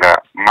okukizuula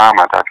nga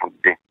maama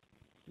tatudde.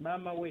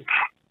 Maama we?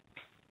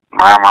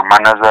 Maama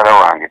manazaala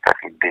wange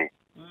tatudde.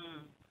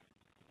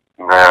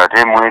 Nga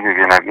ate mu ebyo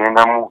bye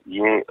nagendamu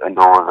ye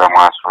ndowooza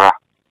mwasula.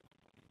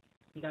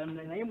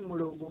 Naye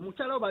mulongo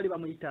omukyala bali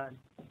bamuyitaani?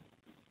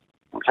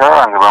 Mukyala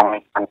wange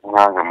bamuyita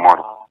Nannyange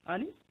Mmole.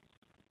 Ani?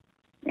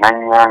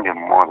 Nannyange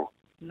Mmole.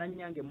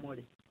 Nannyange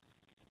Mmole.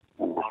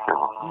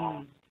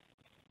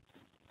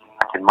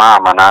 Kati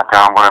maama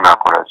n'atambula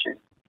n'akola ki?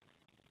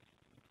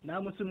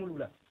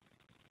 N'amusumulula.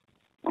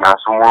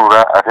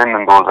 N'asumulula ate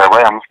ndowooza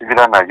aba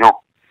yamusibira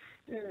nayo.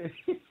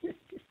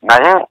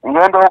 Naye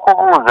ngenda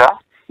okubuuza.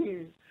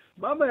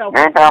 Mama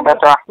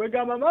yakufulula.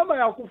 Kwegamba mama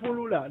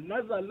yakufulula.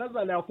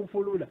 Nazala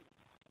yakufulula.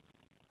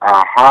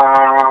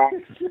 Aha.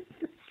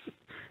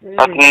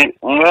 Kati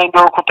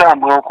ngenda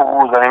okutambula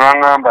okubuuza ne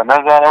baŋŋamba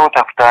nazaalawo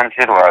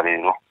takutandise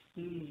lwaleero.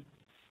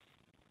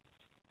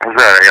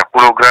 Nazaala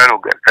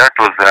yakulogaloga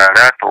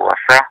tozaala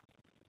towasa.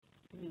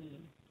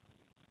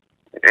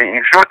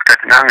 In short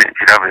kati nange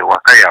nkiraba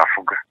ewaka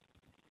yafuga.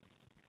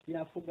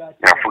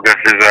 Yafuga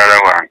sezaala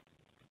wange.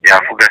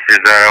 Yafuga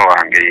sezaala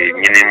wange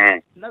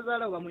yennyinimu.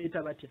 Nazaala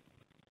bamuyita batya?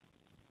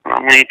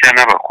 Bamuyita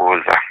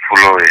Nabakooza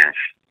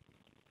Florence.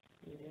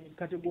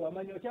 Kati gwe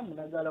wamanyi otya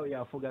munazaala we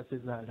yafuga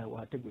sezaala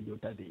ate gwe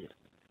gy'otabeera?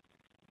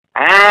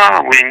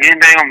 Bwe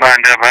ngendayo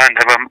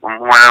ndaba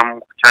omuwala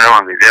mukyala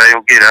wange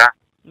byayogera.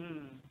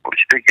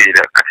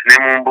 Okitegeera kati ne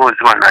mu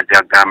mboozi wano ajja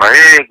agamba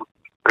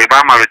bwe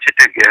baamala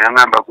okitegeera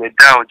ngamba gwe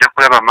dda ojja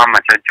kulaba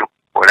maama kyajja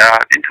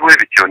okukola bintu bwe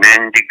bityo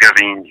n'endiga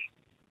bingi.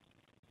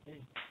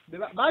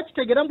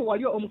 Bakitegeera mbu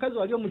wali omukazi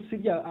wali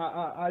omusijja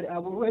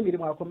abulwa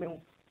emirimu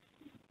akomewo.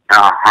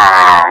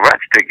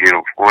 Bakitegeera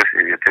of course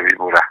ebyo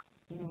tebibula.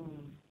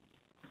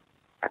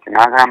 Kati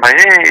n'agamba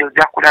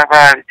ojja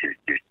kulaba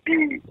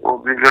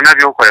byonna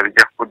by'okola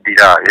bijja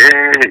kukuddira.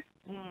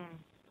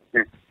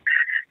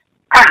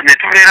 Ne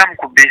tubeera mu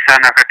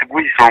kubbiisaana kati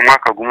guyisa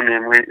omwaka gumu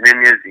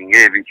n'emyezi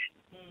ng'ebiri.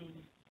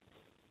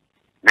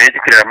 Naye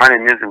jjukira yamala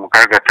emyezi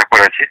 6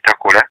 takola ki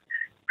takola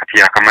kati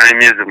yakamala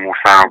emyezi 7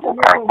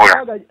 akola.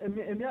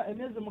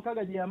 Emyezi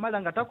 6 gye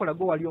yamala nga takola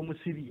gwe wali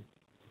omusibye.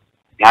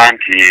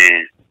 Anti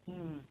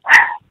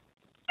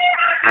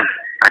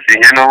kati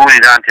ngenda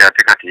owulira nti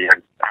ate kati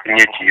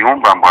afunye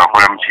ekiyumba mbu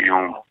akola mu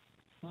kiyumba.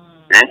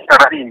 Naye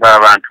tabalimba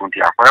abantu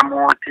nti akola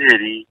mu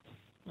woteeri.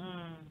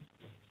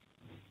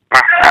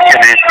 Ate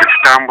ne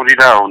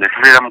tutambulira awo ne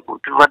tubeera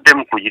tubadde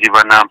mu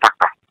kuyiriba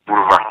nampaka mu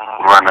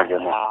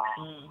lwanagana.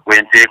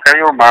 Bwe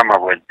nteekayo maama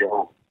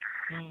bw'ajjawo.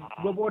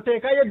 Gwe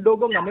bw'oteekayo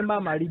eddogo nga ne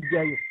maama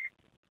alijjayo.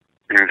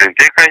 Nze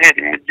nteekayo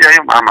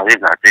erimujjayo maama ye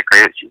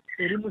ng'ateekayo ki.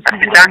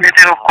 Kati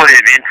kyandeetera okukola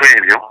ebintu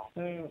ebyo.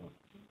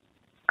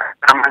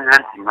 Amanya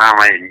nti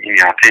maama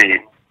yennyini ate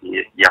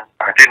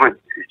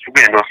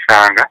tugenda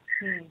osanga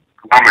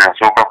maama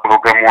yasooka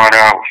kuloga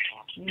muwala we.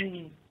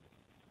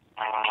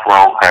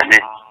 Twawukane.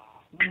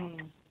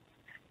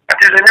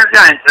 Ate zonna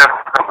zyanyiza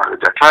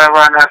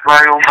twabana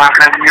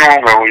twayombanga nnyo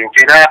nga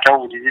oyogera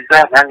tawuliriza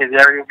nange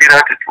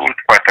byayogera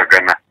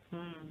tetukwatagana.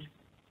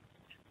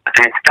 Ate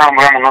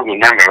mukutambula muno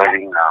byonna nga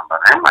babingamba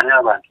naye manyi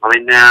abantu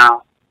balina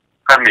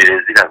kamera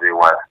eziraba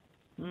ewala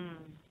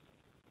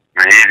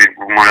naye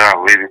ebigumula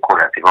oba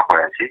ebikola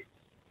tebakola ki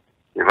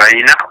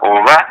tebalina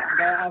oba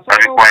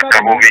babikwata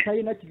bubi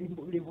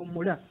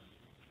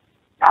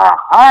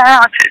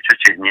kyekyo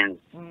kyennyini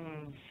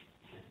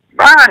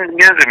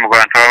ngenze mu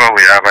bantu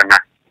abawera abana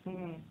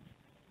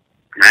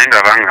naye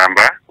nga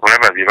bangamba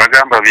olaba bye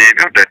bagamba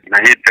byebyo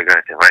naye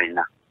eddagala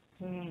tebalina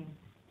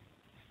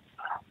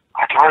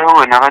ate waliwo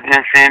we nabadde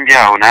nsembye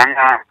awo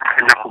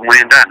ennaku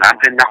 9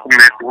 nampa ennaku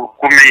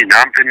 10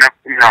 nampa ennaku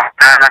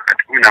 15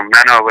 kati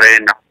 18 wabulayo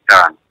ennaku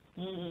 5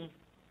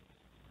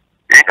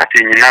 naye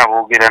kati nyina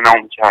aboogera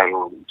mukyala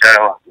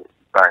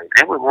wange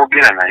naye bwe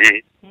boogera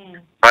naye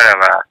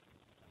balaba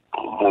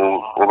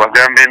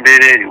obagamba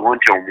embeera eriwo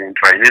nti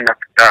omuntu alina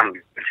ennaku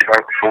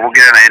 5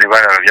 obogera naye ne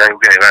balaba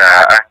byayogera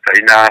balaba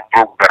talina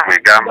puroguramu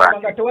egamba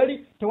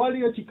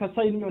tewaliyo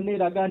kikasayini yonna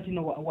eraga nti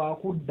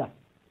wakudda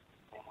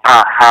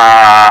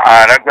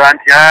alaga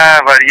nti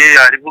bali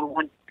ali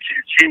bulungi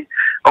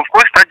of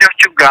course tajja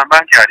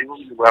kukigamba nti ali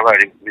bulungi bwaba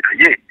ali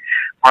bulungi ye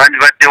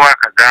wandibaddewo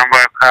akagambo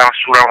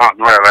akasula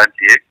wano olaba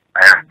nti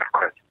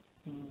ayagala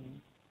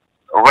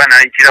oba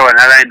nayitira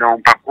wanalayi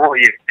nompako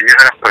ye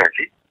eyagala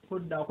ki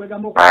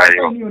okwegamba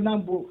okasayini yonna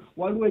mbu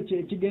waliwo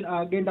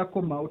agenda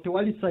koma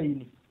tewali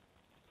sayini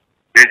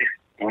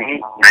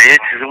naye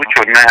ekizibu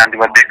kyonna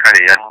yandibadde kale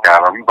yadda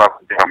abamu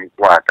bakudde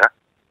bamukwata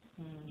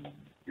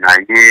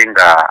naye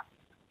nga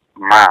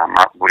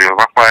maama buli we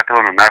bakwata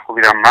ono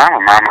n'akubira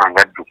maama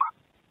ng'adduka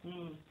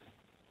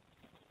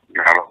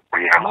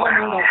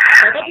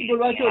kakati gwe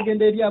lwaki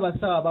ogenda eri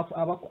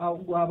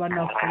abasawo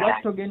abanafu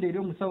lwaki togenda eri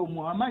omusawo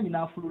mu amaanyi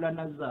n'afulula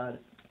nazaala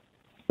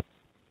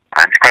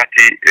anti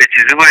kati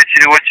ekizibu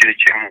ekiriwo kiri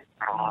kimu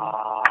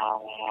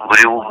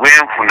buli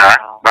bwenfuna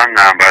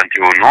baŋŋamba nti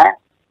ono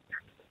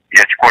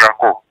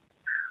yakikolako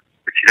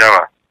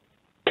ekiraba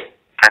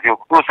kati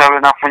okutuusa lwe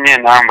nafunye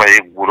enamba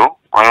y'eggulo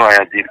waliwo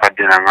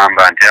ayagimpadde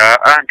naŋŋamba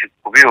nti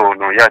kubi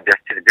ono yajja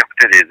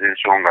kutereeza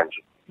ensonga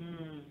zo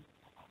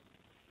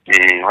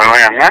waliwo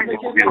yaŋŋambye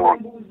kubi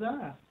ono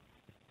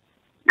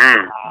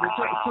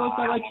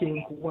kyosaba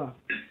kyenkuwa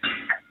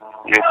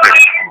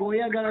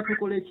bw'oyagala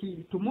tukole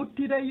ki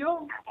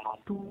tumuttireyo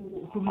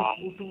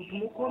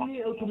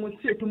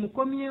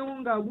tumukomyewo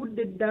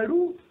ng'agudde eddalu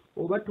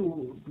oba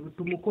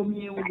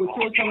tumukomyewo gwe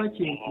kyosaba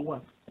kyenkuwa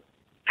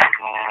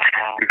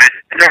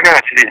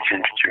njagala kiri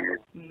ekintu kimu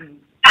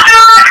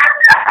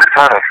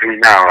mukyala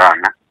tulina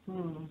abaana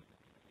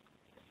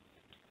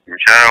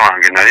mukyala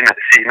wange nali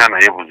siina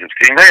naye buzibu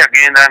singa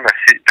yagenda nga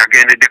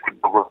tagendedde ku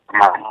ddogo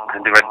maama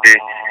ndibadde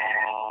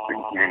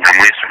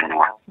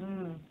namwesonyiwa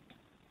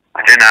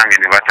ate nange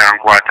ne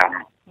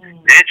batankwatamu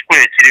naye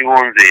ekikulu ekiriwo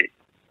nze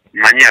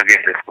mmanyi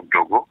yagende ku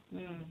ddogo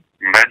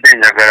mbadde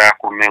njagala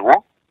akomewo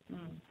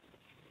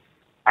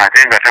ate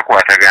nga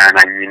takwatagana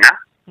na nnyina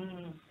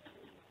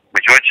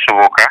bwe kiba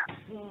kisoboka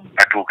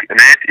atuukire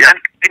naye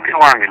yantike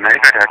wange naye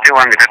kati ate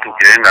wange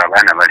tatuukire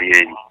ng'abaana bali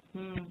eri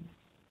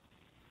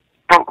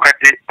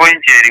kati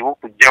pointi eriwo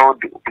okujjawo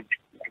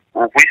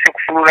okuyise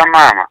kufulula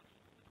maama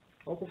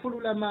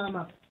okufulula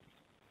maama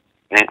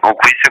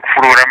okuyise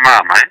kufulula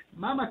maama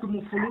maama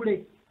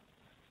tumufulule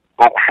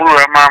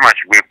okufulula maama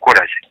kigwe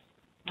kukola ki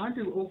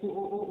anti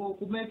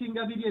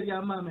okumekinga biri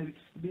ebya maama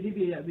biri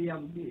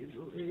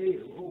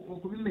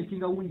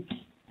okubimekinga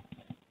wiiki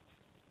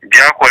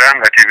byakola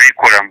nga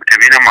tebikola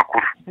tebirina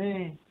makulu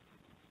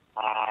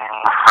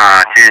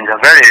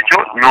kyenjagala ekyo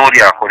n'oli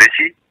akole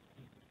ki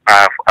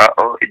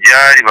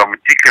gyali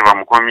bamutike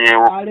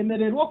bamukomyewo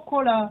alemererwa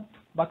okukola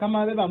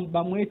bakama be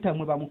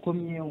bamwetamwe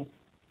bamukomyewo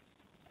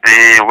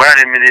oba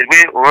alemererwe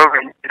oba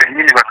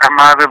nyini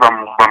bakama be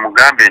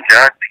bamugambe nti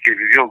atike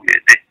ebyo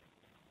byogedde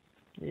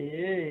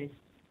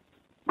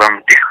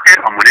bamutike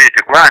bamuleete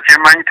kubanga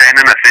kyemanyi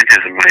talina na sente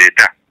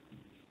zimuleeta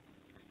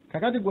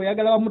kakati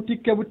gweoyagala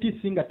bamutikke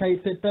butisi nga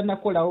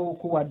tanakolawo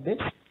okuwadde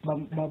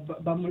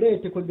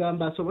bamuleete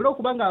kwegamba asobole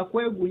okuba nga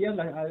akweguya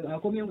nga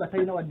akomyewo nga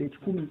talina wadde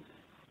 10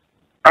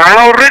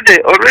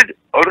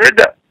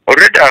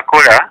 already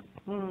akola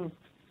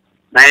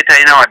naye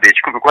talina wadde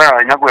 10 kuba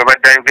alina gwe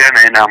yabadde ayogera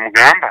naye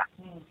n'amugamba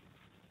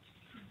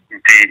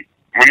nti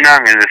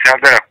munnange nze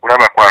saagala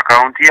kulaba ku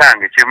akawunti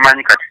yange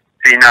kyemmanyi kati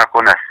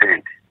siinaako na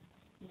ssente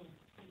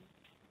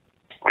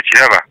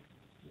okiraba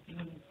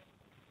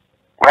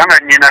kubanga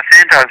nnyina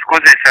ssente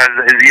azikozesa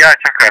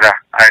eziyakyakala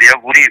alya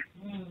bulivu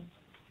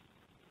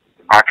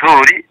ate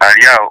oli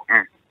ali awo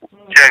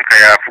kirabika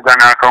yafuga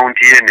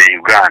n'akawunti ye ne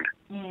Uganda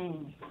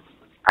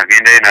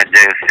agendayo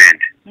n'ajjayo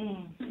ssente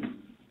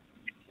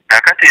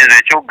kakati nze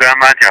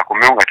ekyokugamba nti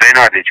akomewo nga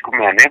talina wadde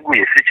 10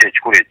 aneeguye si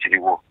kyekikulu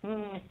ekiriwo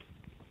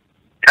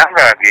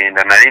yanga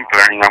agenda nali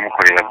mpulaninga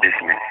mukolera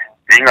bizinesi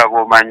naye nga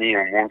bw'omanyi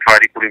omuntu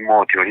ali ku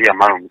remote oli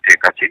yamala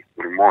omuteeka ki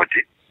ku remote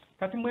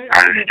kati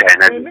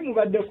mwembi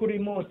mubadde ku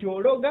remote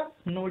ologa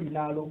n'oli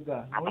n'aloga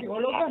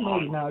ologa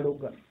n'oli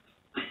n'aloga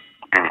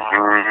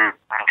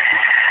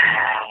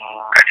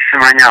kati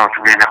simanyi awo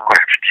tugenda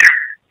kukola tutya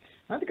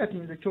anti kati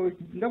nze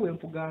nga bwe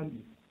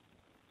nkugambye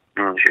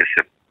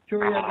kyese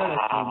kyoyagala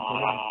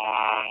kinkola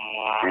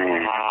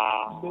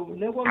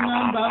Nebo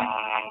ngamba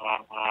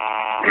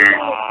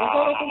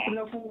okolo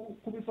kumfuna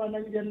ku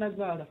bifaananyi bya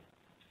Nazaala.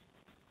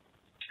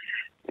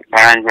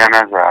 Bifaananyi bya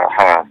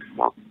Nazaala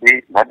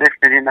badde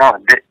sirina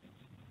wadde.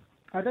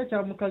 Ate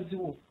kya mukazi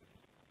wo.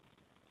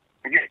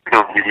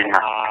 Ekiro birina.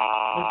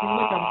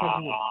 Ekirina kya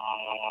mukazi wo.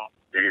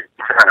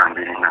 Ekisala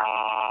mbirina.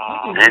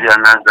 Nebya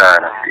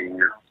Nazaala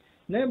sirina.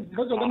 Naye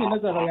mpozi ogamye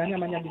Nazaala yani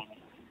amanya ge?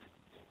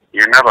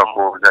 Yenna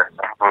bakooza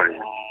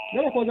Florence.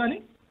 Ne bakooza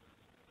ni?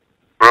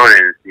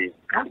 Florence.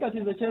 Anti kati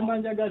nze kyemba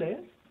njagala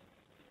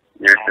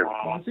Yes.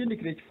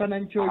 onsindikira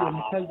ekifaananyi ky'oyo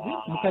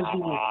mukazi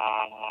wo.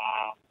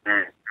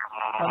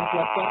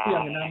 Kamukwatako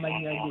yange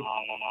n'amannya ge.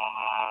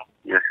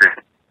 Yes.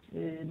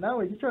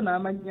 Naawe ekikyo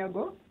n'amannya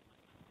go?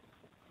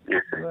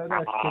 Yes.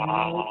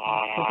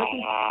 Kakati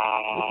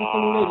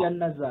okukulula ebya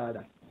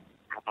Nazaala.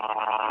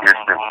 Yes.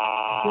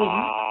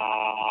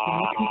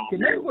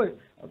 Naye gwe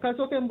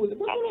kasooka embuuzi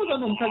bw'olowooza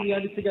n'omukazi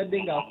yandisigadde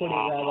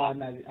ng'akolera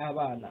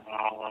abaana.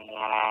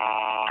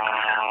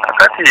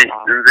 Kakati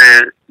nze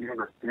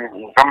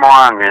mukama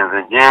wange nze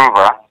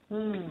gyenva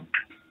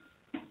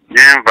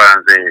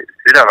nze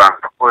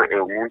sirabangako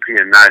omuntu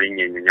yenna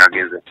alinnya ennyonyi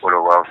agenze kukola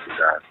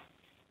obwabusigaala.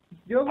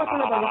 Gy'ova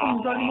tolabangako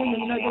omuntu alinnya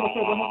ennyonyi agenze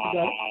kukola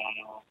obwabusigaala?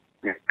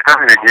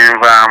 Kabiri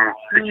gyenvaamu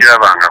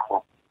sikirabangako.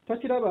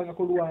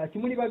 Tokirabangako lwaki?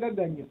 Muli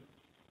bagagga nnyo?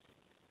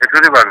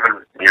 Tetuli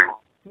bagagga nnyo.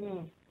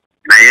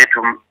 Naye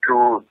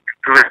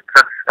tube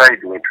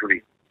satisfied we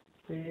tuli.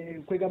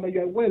 Kwegamba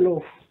you are well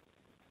off.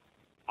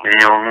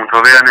 Omuntu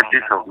obeera ne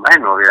peace of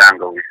mind obeera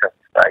nga oli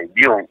satisfied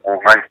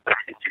omanyi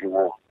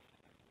ekiriwo.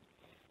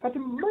 Kati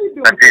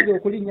maybe omukazi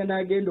okulinnya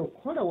n'agenda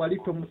okukola wali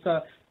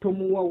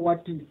tomuwa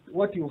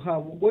what you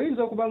have.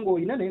 Oyinza okuba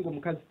ng'olina naye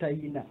ng'omukazi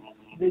tayina.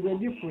 There's a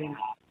difference.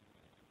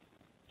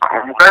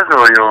 Omukazi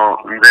oyo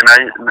nze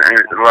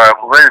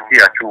lwakuba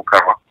ensi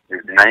yakyuka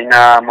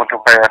nalina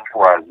motoka ya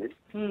twazi.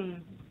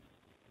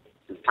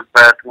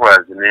 Motoka ya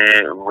twazi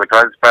bwe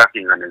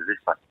twazipaakinga ne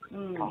zifa.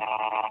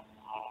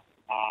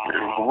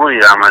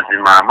 Kubuulira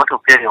amazima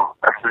motoka eyo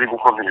tuli ku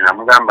COVID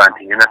namugamba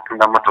nti ngenda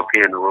kutunda motoka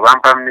eno bwe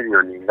bampa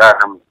miliyoni nga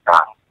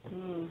 45.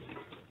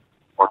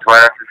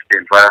 Otwala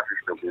 50 ntwala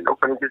 50 ogenda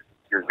okola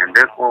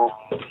ekizembeko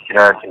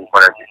kirala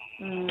kyenkola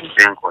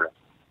kyenkola.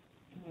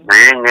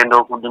 Naye ngenda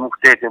okudimu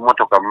kuteeka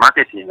emmotoka mu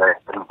maketi nga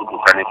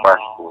kutuuka ne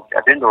passport.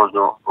 Ate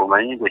ndowooza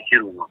omanyi gwe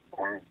kiruno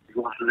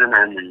omusuze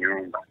naye mu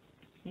nnyumba.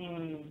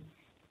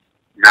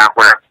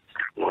 N'akola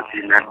passport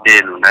nadde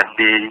eno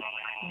nadde eri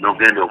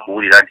n'ogenda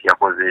okuwulira nti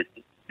yakoze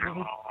eki.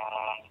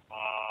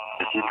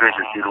 Ekintu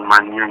ekyo kiruma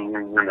nnyo nnyo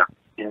nnyo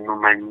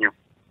nakinnuma nnyo.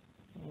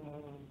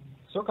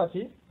 So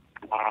kati?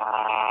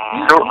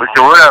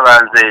 Kyolaba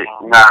nze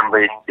ngamba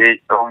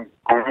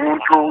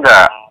omuntu nga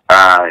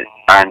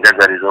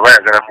anjagaliza oba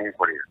ayagala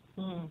kunkolera.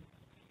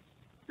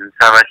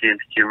 Nsaba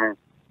kintu kimu.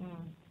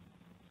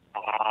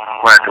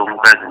 Kwata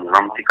omukazi ne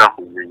bamutika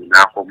ku nnyonyi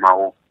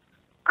n'akomawo.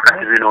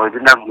 Kati bino we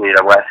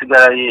binaggweera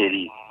bw'asigalayo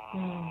eri.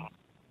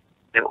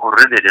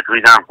 Already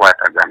tetulina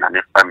nkwatagana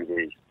ne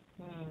famire eyo.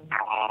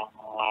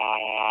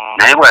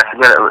 Naye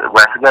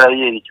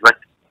bw'asigalayo eri kiba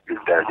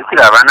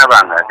jjukira abaana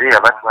bange ate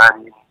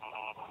yabatwalira.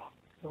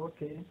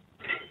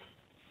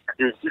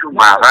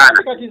 Ekiruma abaana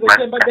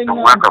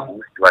omwaka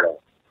gumusitwala.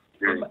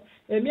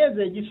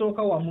 Emyezi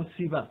egisooka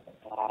wamusiba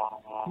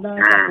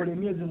n'akakola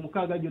emyezi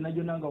 6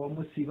 gyonna nga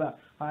wamusiba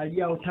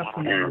ali awo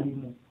tafuna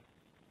mulimu.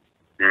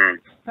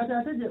 Kati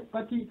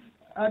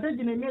ate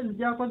gino emyezi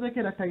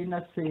gyakozekera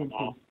talina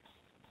ssente.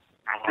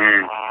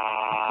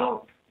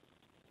 So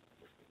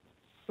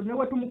ne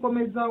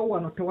watumukomezaawo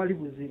wano tewali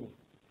buzibu.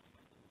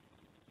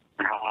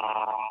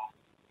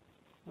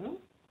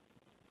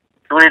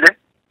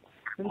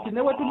 Nti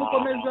ne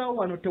watumukomezaawo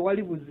wano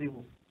tewali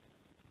buzibu.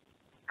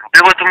 Ne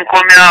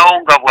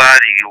watumukomerawo nga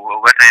bw'ali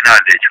oba talina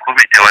wadde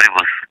ekikubi tewali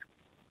buzibu.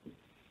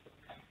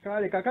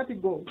 Kale kakati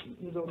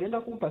nze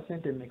ogenda kumpa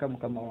ssente mmeka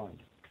mukama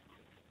wange?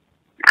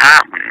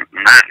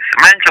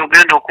 Simanyi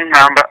kyogenda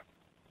okuŋŋamba.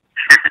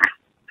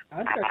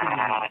 Anti kati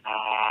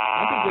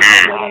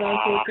njagala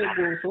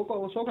nsooke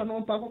osooka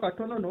n'ompaako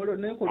katono n'olwo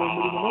n'enkola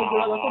omulimu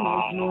n'ogulabako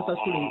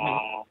n'osasula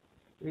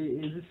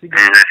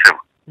ezisigaye.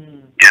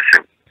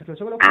 Kati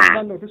osobola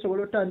okuba nga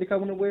tusobola otandika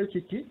buno bwe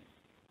kiti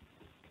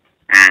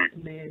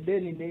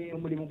deni ne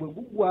omulimu bwe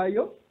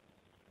guggwayo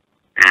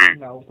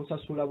nga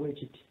okusasula bwe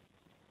kiti.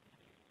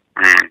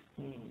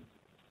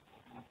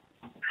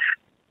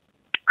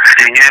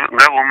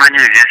 Nga bw'omanyi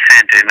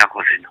eby'essente ennaku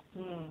zino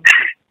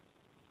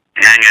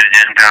engeri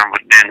gye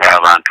ntambudde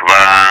ng'abantu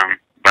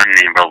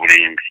bannimba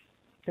bulimbi.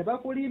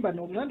 Tebakulimba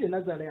n'omugambye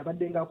Nazaala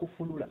yabadde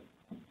ng'akufulula.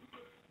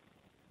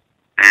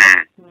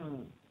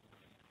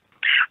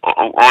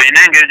 Olina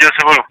engeri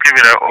gy'osobola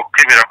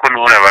okukeberako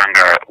n'olaba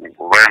nga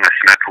oba nga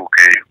sinatuuka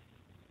eyo.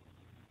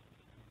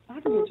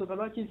 Ate ekyo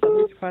lwaki nsaba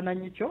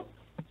ekifaananyi kyo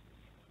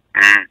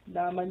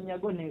n'amannya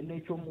go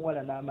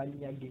n'ekyomuwala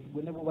n'amannya ge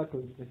gwe ne bw'oba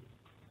tozze.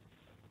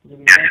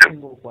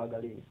 Nsinga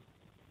okwagala eyo.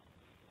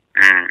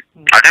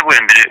 Ate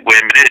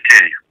bwembireeta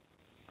eyo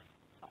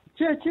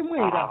kyekimu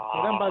era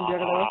mba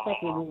njagala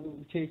wasako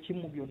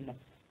kyekimu byonna.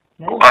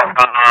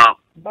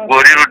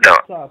 Goli ludda.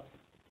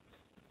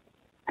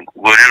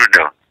 Goli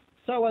ludda.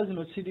 Sawa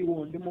zino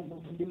siriwo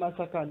ndi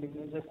Masaka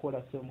ngenze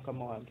kukola se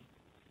mukama wange.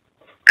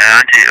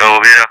 Anti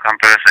obeera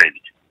Kampala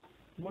side.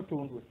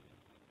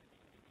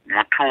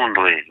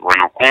 Mutundwe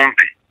wano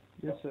kumpi.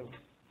 Yes sir.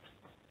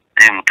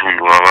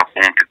 Mutundwe waba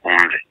kumpi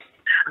kunze.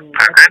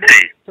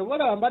 Kakati.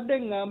 Sobola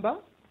mbadde ngamba.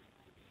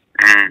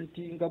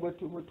 Nti nga bwe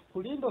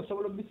tukulinda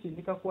osobola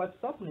obisindika ku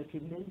WhatsApp ne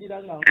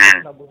tuningira nga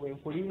nkona bwe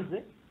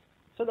nkulinze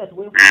so that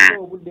we nkulinda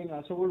obudde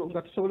nga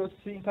tusobola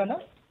okusinkana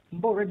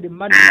mba already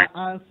mmanyi na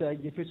answer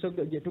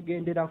gye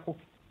tugenderako.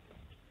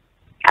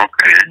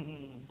 Okay.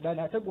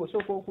 Dani ate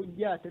gw'osooka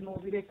okujja ate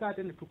n'obireka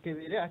ate ne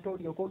tukebere ate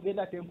olyoka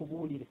ogenda ate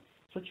nkubuulire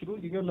so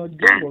kirungi nnyo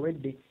n'ojja nga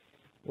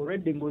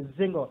already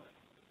ng'ozze nga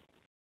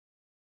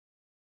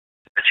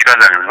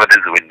ekikaza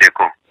nzibadde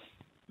ziweddeko.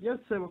 Yes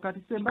sir,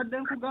 kati se mbadde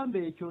nkugamba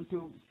ekyo nti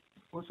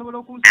osobola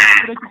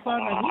okunsikira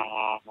ekifaananyi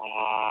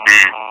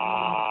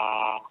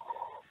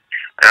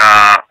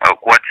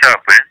ku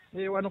WhatsApp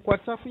wano ku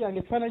WhatsApp yange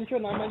ekifaananyi kyo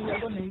n'amannya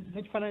go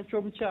n'ekifaananyi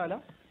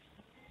ky'omukyala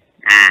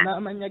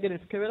n'amannya ge ne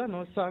tukebera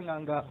n'osanga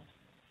nga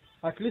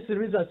at least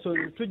results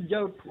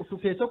tujja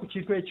tukeese ku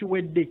kintu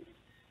ekiwedde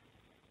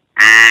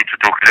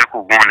tutuukire ku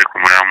gundi ku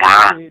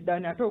mulamwa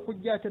dani ate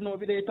okujja ate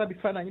n'obireeta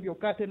bifaananyi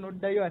byokka ate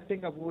n'oddayo ate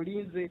nga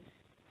bw'olinze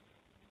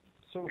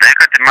naye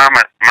kati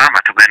maama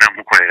tugenda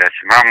mukolera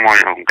ki maama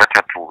oyo nga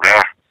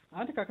tatuula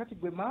anti kakati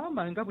gwe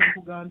maama nga bwe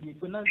nkugambye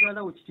gwe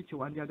nazaalawo kiki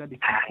kyewandyagadde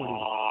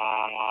kumukolera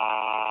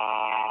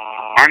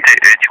anti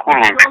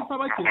ekikulu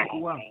osaba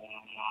kyenkuwa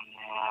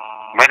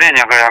mbadde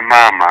njagala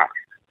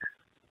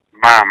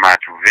maama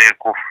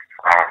atuveeko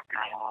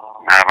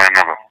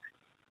n'abaana ba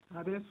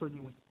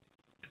abeesonyiwe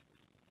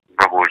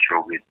nga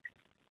bw'okyogedde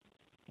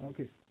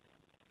okay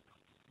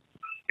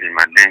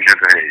mbadde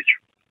njagala ekyo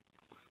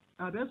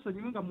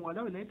abeesonyiwe nga muwala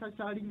we naye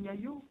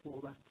takyalinnyayo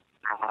oba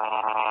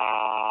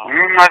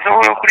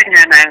asobola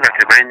okulinnya naye nga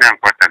tebalina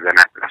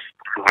nkwatagana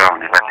tubawo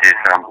ne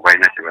bateesa mbu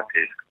balina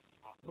kyebateesa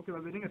okay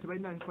babeere nga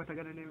tebalina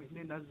nkwatagana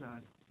ne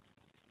Nazaala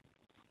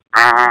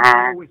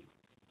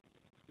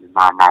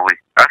maama we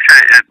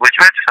actually bwe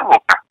kiba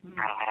kisoboka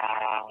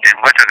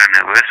enkwatagana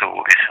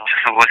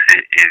kisobose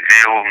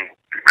eveewo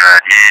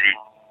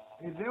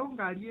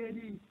ng'ali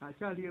eri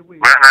akyali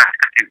ebweru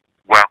kati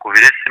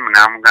bwakubira essimu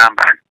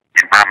n'amugamba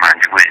nti maama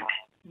ndi bwendi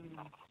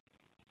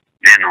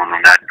neno ono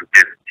n'adduka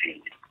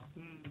ebitiini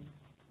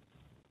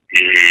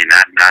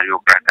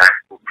n'alyoka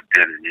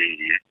ataakukuttera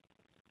n'erye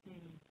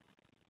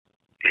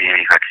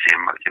kati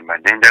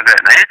kyembadde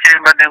njagala naye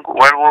kyembadde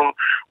waliwo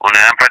ono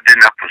yampadde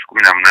ennaku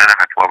 18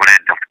 kati wabula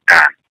ennaku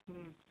 5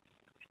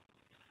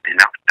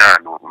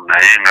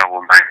 naye nga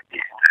bwomanyi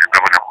nga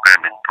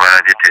bonakugamba etwala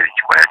lye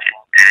terikikola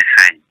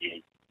terisayinyi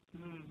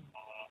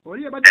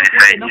oli yabadde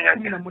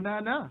ennaku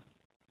 18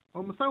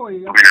 omusawo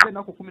yakubadde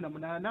ennaku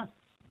 18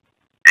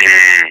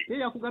 ye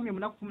yakugambye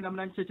munaku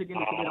 18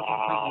 kyekigenda okubeera ku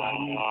mukazi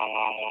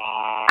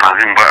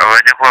wali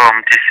bajja kuba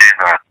bamutiise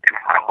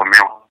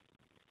akomewo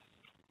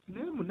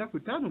naye munaku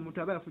 5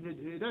 omuntu aba yafunye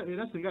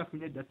era singa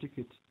yafunye edda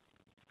tiketi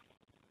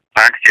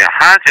anti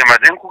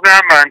amaze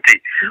nkugamba nti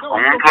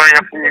omuntu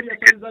yafunye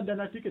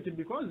tiketi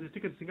because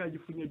tiketi singa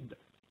yagifunye edda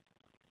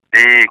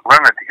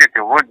kubanga tiketi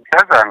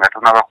obodikazanga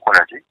tonaba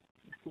kukola ki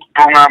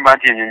tongamba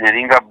nti enyonyi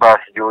eringa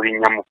baasi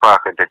gy'olinnya mu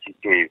paaka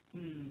eddakiika eyo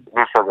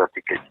nosaza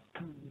tiketi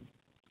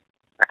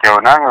kati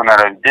awo nange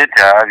onalabidde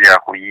nti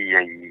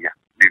byakuyiiyayiiya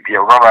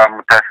bibya oba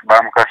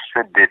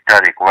bamukasusedde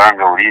ettale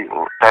kubanga oli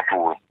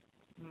tatuwe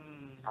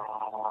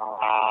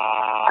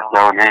kati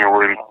awo naye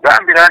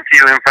wegambira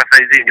nti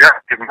wemfasayizingira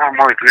ti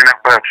maama oyo tugenda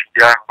kukola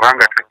tutya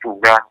kubanga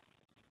tatuuga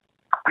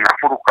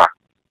nafuluka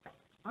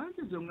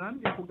anti zo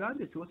ngambye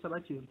nkugambye kyosaba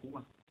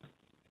kyenkuwa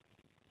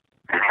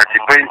kati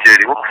pointi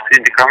eriwo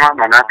kusindika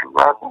maama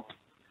n'atuvaako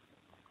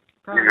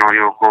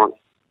noyoko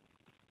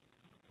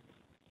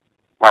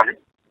wali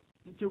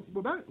nti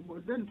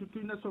then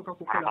tulina sooka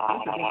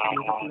kukola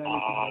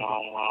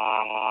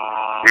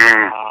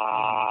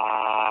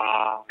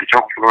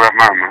ekyokufulula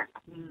maama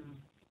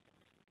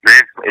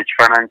naye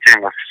ekifaananyi kye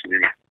nga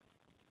sikirina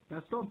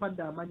kasita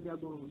ompadde amannya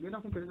go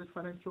genda kumpereza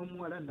ekifaananyi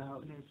ky'omuwala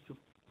nekyo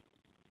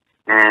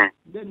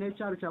then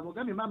n'ekyalo kyabwe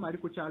ogambye maama ali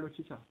ku kyalo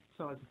kikya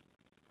sawazi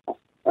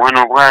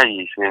wano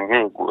bwayise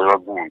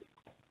ngaewagundi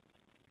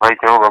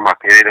bayitawo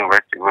bamakerere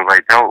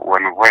bayitawo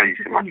wano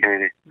bwayise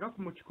makerere nga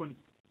kumukikoni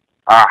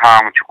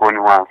mukikoni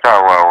wansi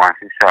awo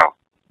wansi saawa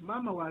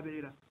maama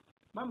wabeera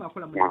maama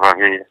akola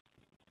mwebabeera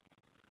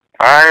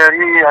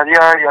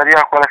yali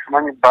akola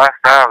simanyi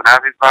baasa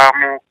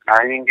n'abivaamu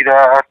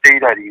n'ayingira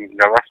tailoring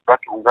nga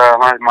batunga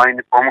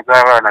mayunifoomu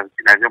g'abaana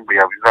biki nabyo mbu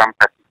yabivaamu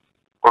kati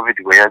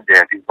covid bwe yajja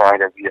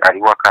yabivaala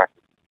ali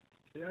wakati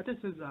ate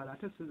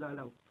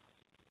sezaalawo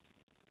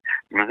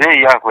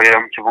muzeeyi akolera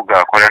mu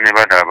kibuga akola ne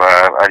bana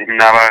ali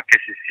n'aba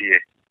KCCA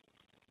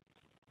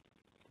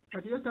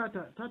kati ye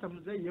taata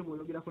muzeeyi ye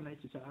bw'oyogerako naye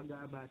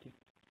kikyagamba ati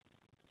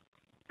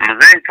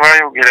muzeeyi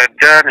twayogera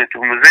dda ne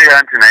tumuzeeyi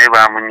anti naye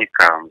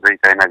baamunyika muzeeyi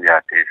talina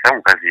byateesa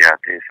mukazi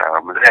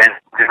yateesa muzeeyi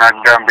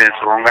n'agamba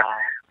ensonga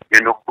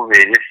genda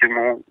okukubeera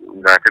essimu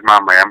ng'ate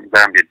maama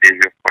yamugambye dda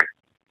ebyokukola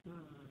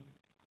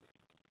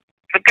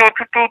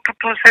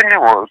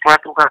tutuusenewo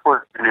twatuukako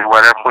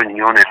newalako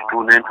nnyo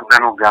nentuuka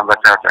n'okugamba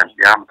taata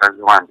nti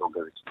mukazi wange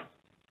ogabeki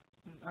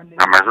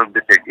amaze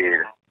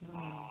obitegeera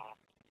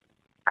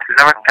ati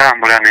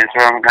nabatambula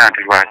nensobola mugamba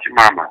nti lwaki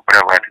maama akola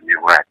bwati ne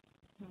bwati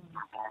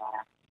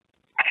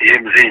ye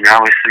muzeeyi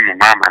naawe essimu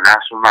maama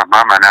n'asoma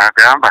maama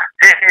n'agamba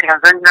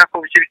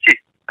azanyirako biki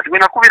ati bwe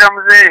nakubira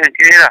muzeeyi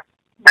enkeera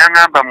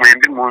n'agamba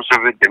mwembi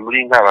munsobedde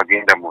mulinga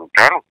abagenda mu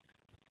ntalo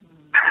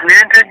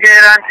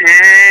nentegeera nti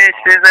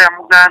kiteeza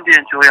yamugambye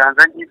nti oyo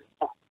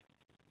anzanyirako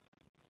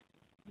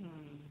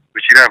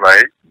ukiraba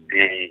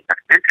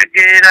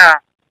nentegeera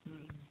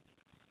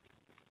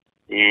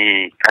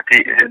kati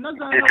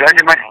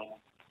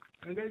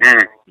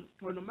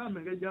ono maama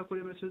engeri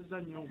gyakulemesezza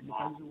nnyo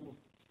mukazi wo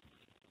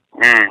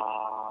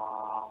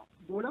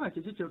bw'olaba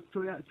kiki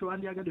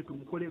kyewandyagadde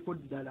tumukoleko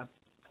ddala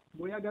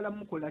bw'oyagala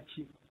mukola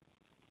ki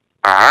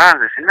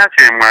nze sina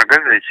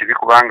kyemwagaza ekibi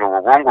kubanga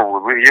obwongo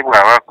bwe ye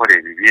bw'aba akola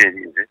ebibi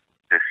erinze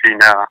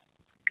sina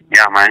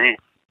yamanyi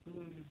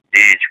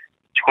ekyo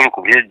kikulu ku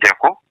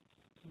byejjako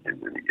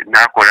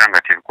n'akola nga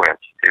tebikola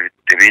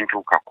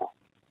tebintuukako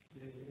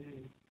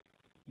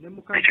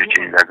ekyo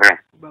kindaga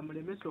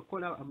bamulemesa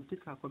okukola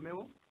amutika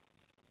akomewo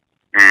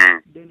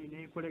deni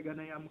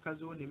n'enkolegana ya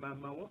mukazi wo ne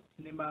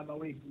maama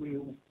we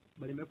eggwewo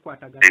baleme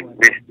kukwatagana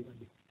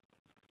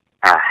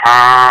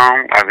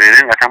abeere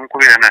nga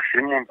tamukubira na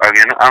simu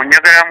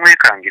anyagala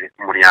amwekangire ku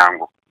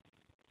mulyango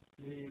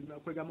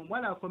kwegamba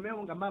omuwala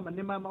akomewo nga maama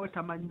ne maama we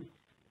tamanyi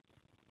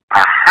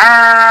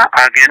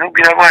agenda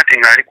okugira bwati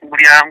ng'ali ku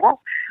mulyango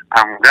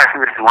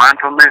amugambe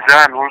tiwantomeza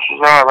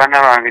n'onsuzawo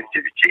abaana bange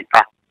kibiki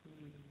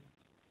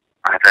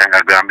ate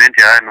agambe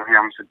nti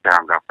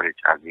nonyamusiddanga akole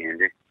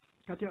ekyagende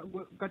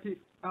kati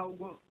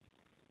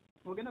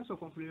ogenda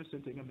sooka onfulira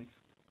sente nga meka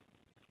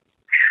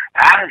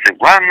nze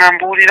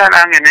gwangambuulira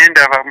nange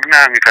nendaba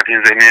nange kati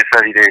nze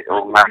neesalire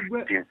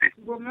oŋambi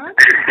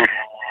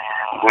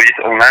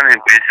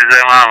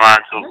nkuyisizemu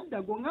amaaso nedda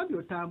gwongambye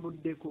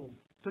otambuddeko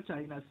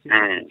tokyalina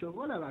sente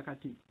kyova olaba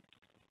kati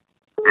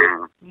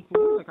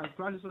nkubuuza kati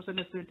twalisoose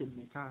ne sente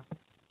mmeka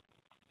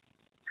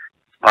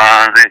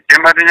nze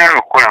kyembadde nyala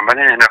okukola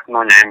mbadde nyenda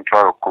kunoonyayo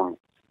emitwalo 10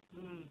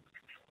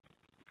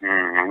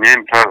 onye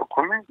emitwalo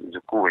 10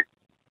 nzikuwe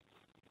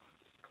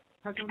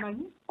kati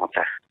omanyi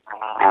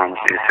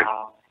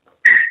nseesewo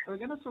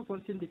ogenda sooka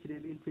onsindikira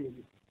ebintu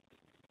ebyo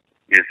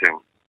yesewo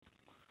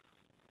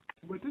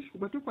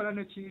bwe tukola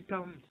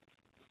nekiyitamu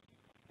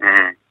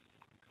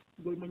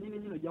bwe mwenyini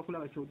nyini ojja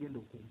kulaba kyogenda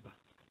okumpa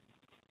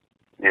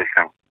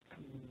yesewo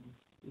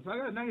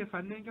nsaagala nange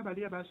fannenga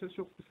bali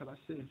abasoose okukusaba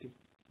ssente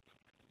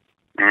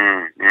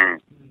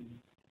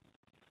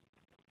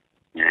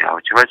awo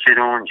kiba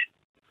kirungi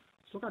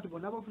so kati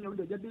bonna baofunye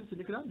budde ojja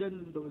binsindikira then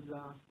ndowooza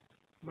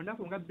mu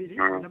nnaku nga 2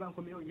 bonna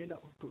bankomyewo ngenda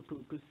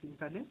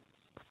tusinkane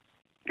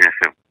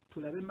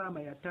tulabe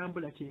maama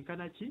yatambula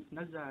kyenkana ki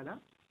nazaala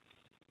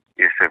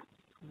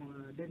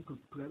then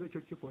tulabe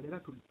ekyo kikolera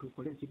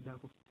tukole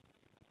ekiddako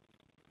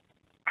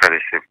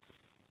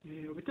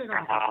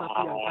obiteeka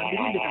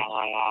kambirinde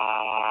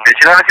kati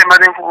ekirala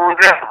kyembaze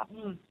nkubuuza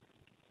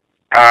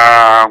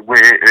gwe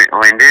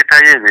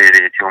endeetayo ebeera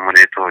etyo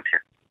omuleeta otya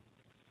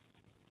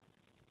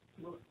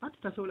ati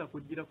tasobola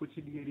kujjira ku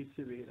kidi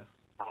erisebeera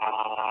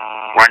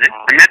wanje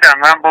nedda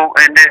ngambo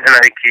ende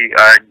like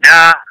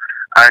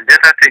ajja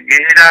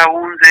tategeera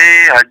awunze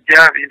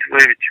ajja bintu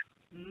bwe bityo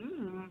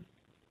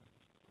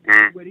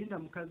gwelinda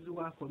mukazi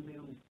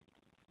waakomewo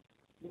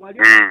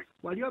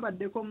wali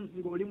obaddeko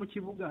ng'oli mu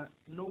kibuga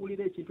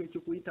n'owulira ekintu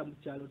ekikuyita mu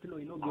kyalo tino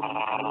olina ogenda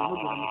mu kyalo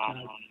n'ogenda mu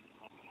kyalo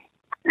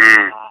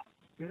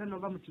era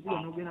nova mu kibuga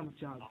n'ogenda mu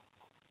kyalo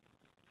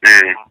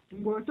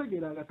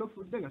ng'otegeera nga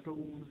tofudde nga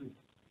towunze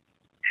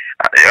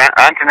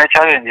anti ne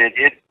challenge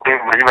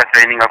ekyemanyi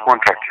basayininga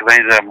contract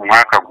bayinza mu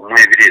mwaka gumu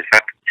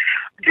 2-3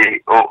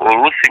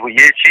 oluusi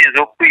yekiiza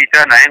okuyita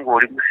naye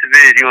ng'oli musibe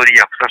eri oli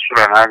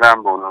yakusasula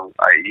n'agamba ono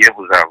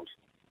yeebuzaabuza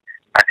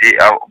ati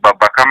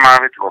bakama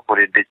be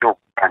tubakoledde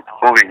kyokuba nti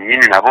bo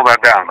bennyini nabo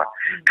bagamba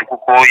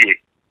tukukooye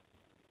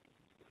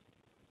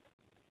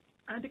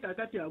anti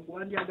kakati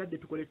agwandyagadde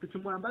tukole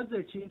tukimwambaza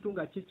ekintu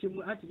nga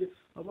kikimu anti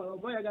oba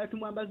oyagala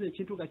tumwambaza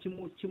ekintu nga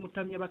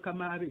kimutamya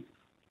bakama be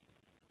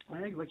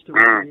naye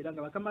bakitegeera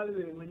nga bakama be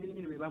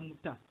bennyini be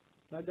bamuta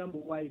bagamba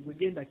owaayi gwe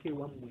gendako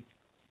ewammwe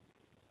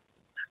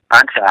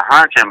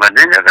anti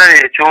mbadde njagala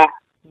ekyo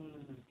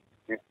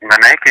nga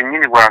naye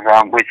kennyini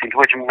bwagamba ekintu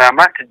bwe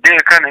kimugamba nti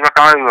ddeeka naye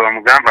bakama be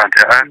bamugamba nti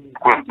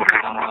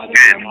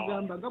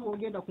nga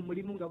bw'ogenda ku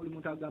mulimu nga buli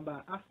muntu agamba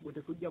gwe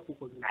tetujja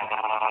kukozesa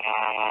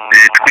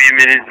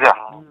tukuyimiriza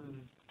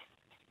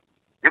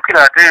jukira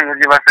ate engeri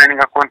gye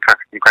basayininga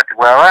contract kati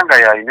bw'abanga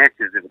yalina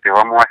ekizibu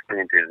tebamuwa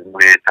ssente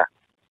ezimuleeta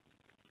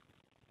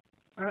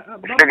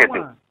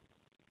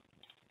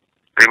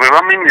bwe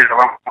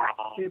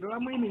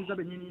bamuyimiriza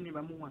bennyini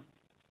bamuwa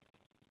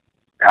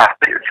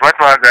kiba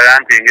twagala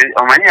nti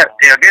omanyi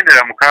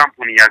teyagendera mu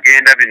kampuni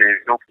yagenda bino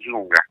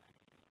ebyokuzunga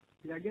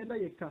yagenda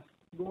yekka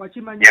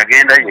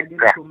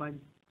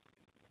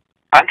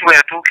anti bwe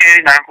yatuuka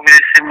eri n'ankubira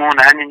essimu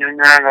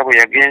n'anyinyonnyola nga bwe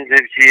yagenze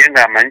bikiye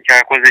ng'amanyi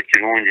kyakoze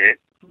kirungi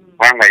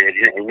kubanga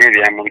erina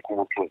ebyamuli ku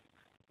mutwe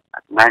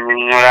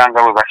nanyonyola nga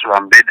bwe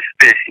basula mu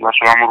Bedspace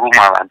basula mu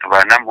ruumu abantu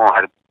banamu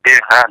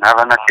alipeka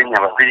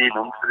n'Abannakenya babiri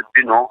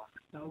n'Omufiripino.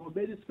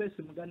 Bedspace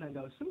muganda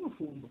nga si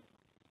mufumbo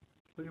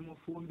oli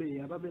mufumbe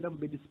ababeera mu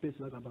Bedspace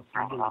bagamba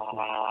fumbe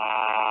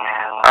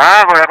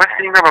bala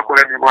basinga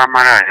bakola ne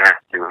bwamalaaya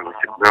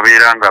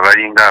babeera nga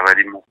balinga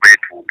abali mu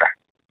kwetunda.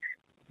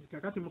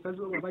 Kakati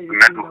mukazi we baba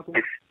yeetundako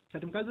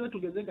kati mukazi we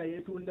tugeze nga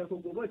yeetundako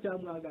gwoba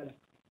okyamwagala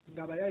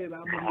nga abayaye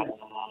bamulya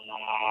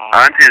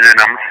anti nze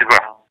namusiba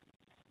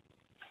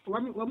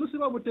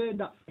wamusiba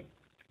butenda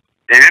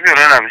ebyo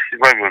byonna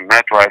nabisiba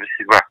byonna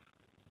twabisiba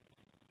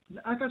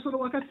akasolo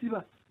wakasiba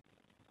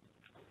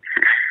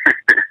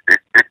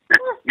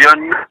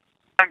byonna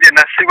bye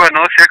nasiba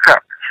n'oseka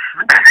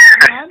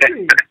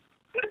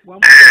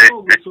wamusiba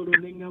obusolo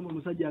neŋŋamba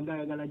omusajja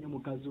ng'ayagala nnyo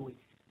mukazi we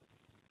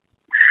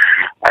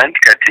anti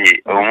kati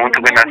omuntu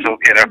gwe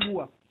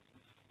nasookerako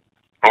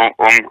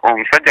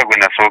omusajja gwe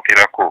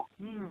nasookerako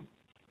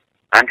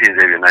anti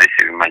nze ebyo nali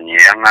sibimanyi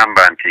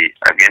yaŋŋamba nti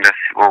agenda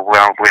siba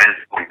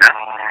obwabwenzi bwonna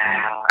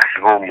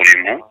asiba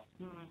omulimu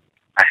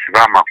asiba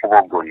amakubo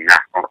gonna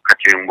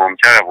kati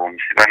ng'omukyala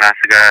bw'omusiba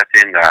n'asigala ate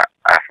nga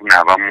afuna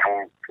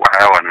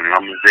abamutwala wano ne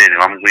bamuzeeye ne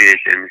bamuguya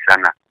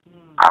ekyemisana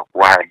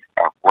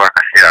akuwa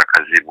akaseera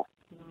akazibu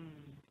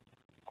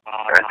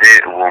ate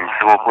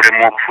bw'omusiba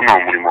okulema okufuna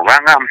omulimu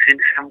obanga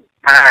amusindisa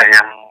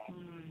malaaya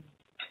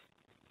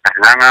ati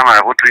n'aŋŋamba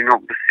nabwo tulina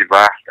okusiba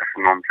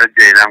afuna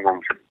omusajja era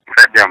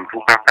ng'omusajja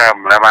amutuukako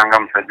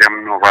amulabanga musajja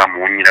muno oba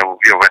amuwunyira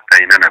bubi oba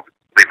talina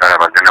nabwe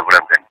balabagana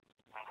bulagani.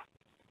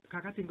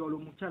 Kakati nga olwo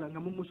omukyala nga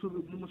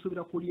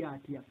mumusuubira kuli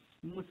atya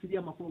mumusibye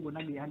amakubo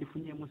gonna ge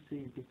yandifunyemu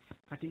ssente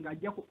kati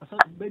ng'ajja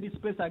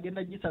Bedspace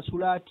agenda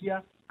gisasula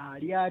atya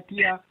ali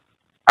atya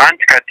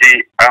anti kati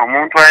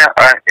omuntu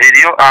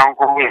eriyo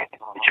anko we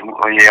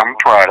ye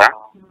yamutwala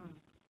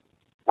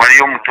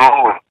waliyo muto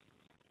we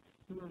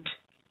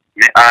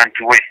ne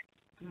anti we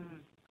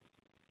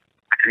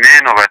kati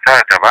neeno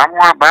bataata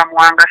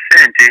bamuwanga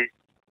ssente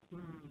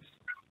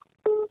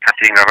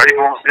kati nga bali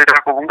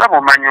bongerako nga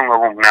bomanyo nga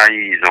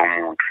bomunaayiyiza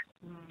omuntu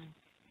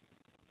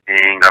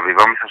nga be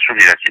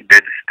bamusasulira ki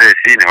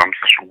Bedspace ne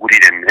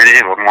bamusasugulira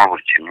emmere bamuwa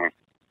buli kimu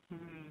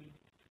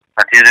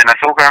kati nze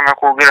nasookanga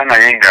kwogera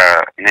naye nga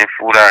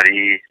nefuula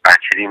ali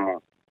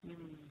akirimu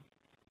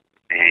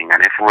nga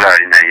nefuula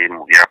ali naye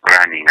mu bya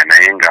pulaninga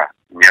naye nga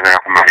njagala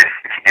kumanya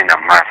kigenda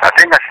mu maaso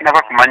ate nga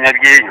sinaba kumanya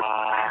byeyo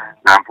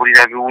nga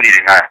mpulira biwulire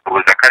nga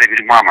ndowooza kale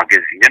birimu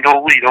amagezi ngenda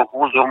owulira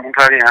okubuuza omuntu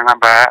ali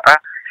nagamba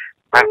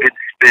ba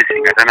Bedspace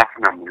nga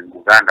tanafuna mu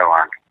muganda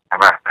wange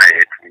aba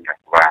yeetunda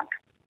ku bantu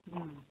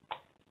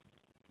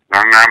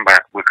naŋŋamba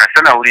bwe kasa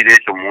nawulira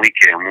ekyo mu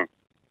wiiki emu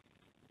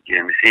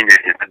emisinde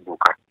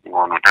gyetadduka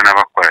ng'ono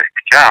tanaba kukola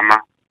kikyama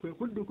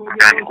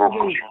atandika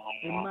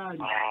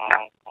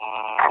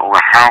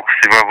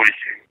okusiba buli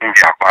kimu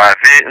byako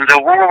ave nze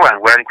obwongo bwange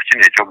bwali ku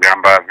kino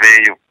ekyogamba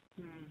aveeyo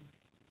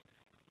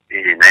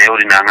naye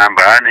oli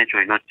naŋŋamba n'ekyo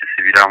olina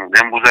okukisibiramu ne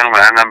mbuuza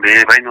n'omala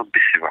naŋŋamba balina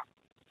okubisiba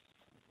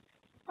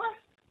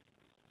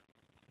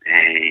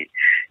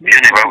byo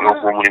ne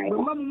baweebwa omulimu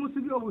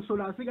mumusibye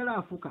obusolo asigala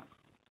afuka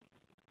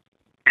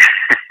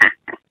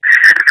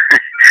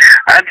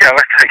anti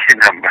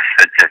abatagenda mu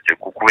basajja kye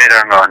kukubeera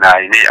nga wano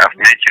alina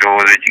afuna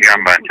ekirowoozo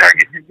ekigamba nti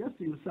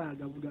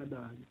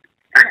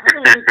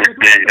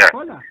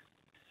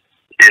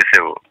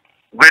yesebo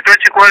gwe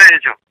tokikola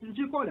ekyo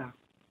nkikola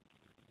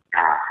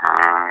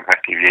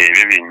kati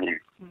byebyo byennyini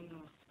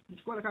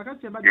nkikola kakati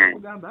kyembadde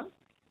okugamba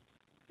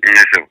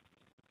yesebo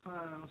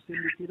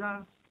osindikira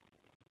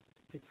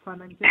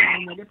ekifaananyi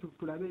kyenyage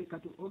tulabe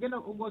kati ogenda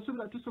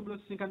ogwosuubira tusobola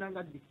osisinkana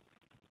nga ddi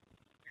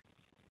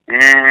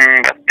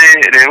badde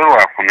leero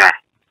lwakuna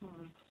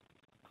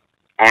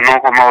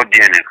onookomawo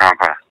DNA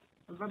Kampala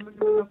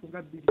ennaku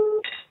nga bbiri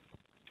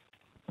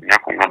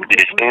ennaku nga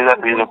bbiri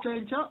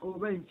enkya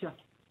oba enkya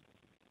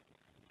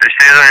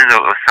ekireeza oyinza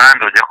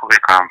osande ojja kuba e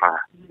Kampala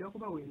nja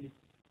kuba wendi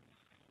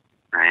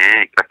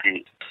naye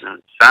kati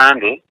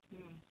sande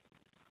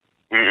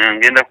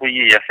ngenda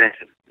kuyiiya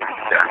sente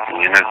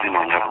ngenda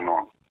zinoonya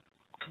bunoonya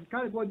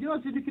kale bw'ogira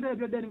osindikira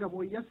ebyo deni nga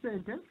bw'oyiya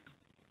ssente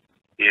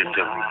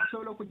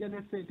tusobola okujja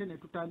n'essente ne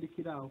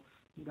tutandikirawo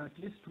nga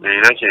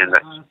era kyenda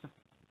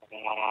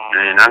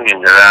nange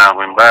njala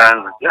bwe mba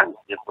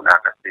nzijjekuna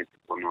akasente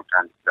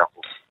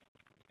konootandikirako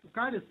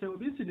kale sewo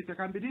binsindike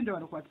kambirinde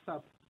wano ku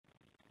WhatsApp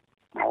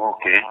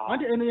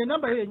anti eno ye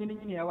namba yo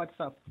yenyini ya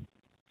WhatsApp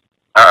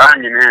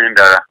nyina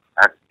endala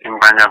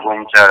mpanya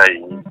g'omukyala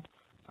yennyini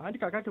anti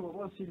kakati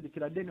bw'oba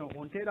onsindikira deni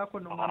onteerako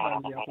n'omwamba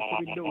nze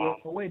yakukubidde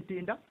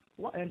ow'entinda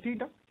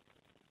entinda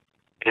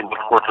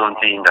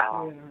kotontinda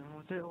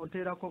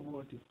oteerako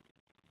bwoti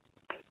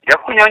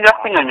ojja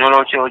kunyonyola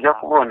ojja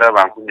kuba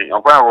ondaba nkunyonyola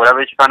okwaba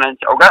olaba ekifaananyi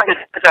ogamba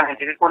ekika kyange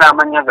kiriko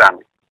n'amannya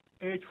gange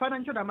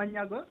ekifaananyi kyo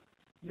n'amannya go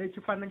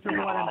n'ekifaananyi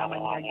ky'omuwala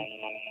n'amannya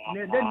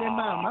ge then ne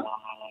maama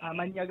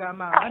amannya ga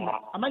maama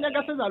amannya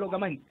ga sezaalo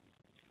gamanyi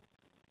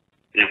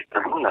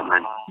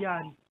gamanyi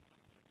yani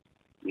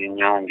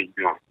yenyongi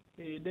jjo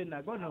then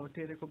nago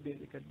nooteereko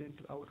bendekadde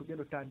nti awo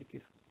tugenda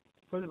otandikira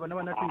kozi bana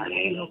banatu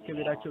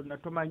okebera kyonna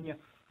tomanya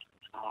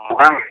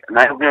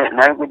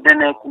nayogedde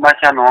ne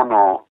kumakya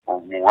n'ono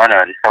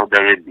omuwala ali Saudi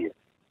Arabia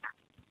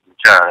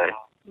mukyala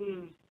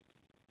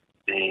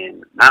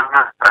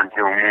nti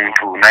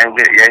omuntu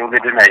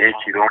yayogedde naye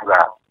ekiro nga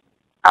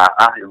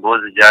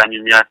emboozi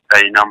gyanyumya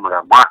talina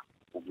mulamwa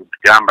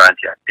ogugamba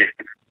nti ate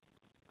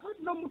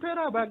n'omuntu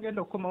era aba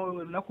agenda okukomawo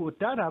olunaku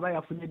ttaano aba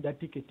yafunye dda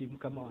tiketi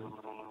mukama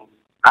wange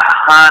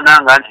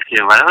nanga nti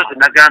kebalawo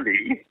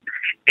tenagambye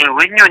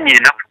ewennyonyi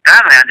enaku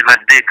ttaano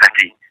yandibadde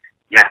kati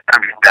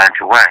yagambidda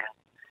nti waayi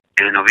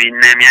eno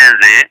birina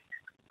emyezi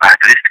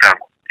at least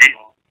kakuti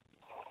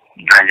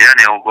nganjira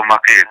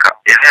newogomakeeka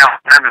era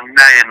yafunambe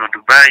munaye eno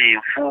Dubai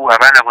nfu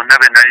abaana bonna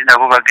be nali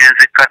nabo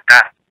bagenze kata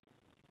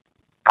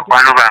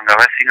akwano bange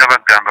abasinga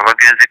bagamba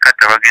bagenze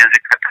kata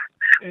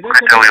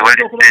kata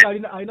wewali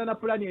alina na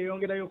pulani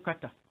eyongerayo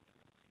kata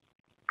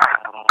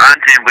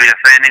anti mbwe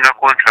yasayininga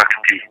contract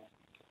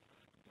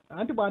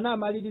anti bwana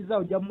amaliriza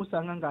ojja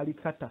musanga ng'ali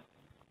kata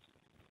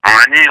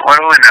amanyi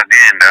waliwo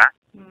nagenda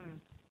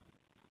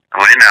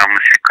oli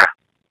namusika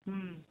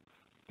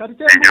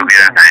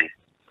enjogera naye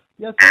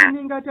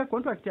yasayininga atya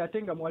contract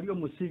ate nga mwali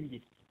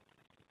omusibye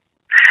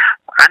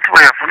anti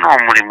bwe yafuna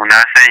omulimu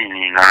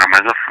n'asayininga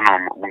ng'amaze ofuna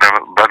nga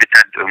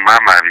babitadde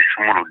maama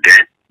abisumuludde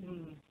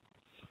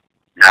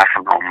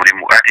n'afuna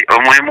omulimu kati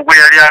omulimu gwe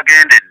yali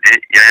agendedde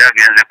yali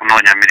agenze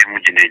kunoonya mirimu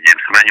gino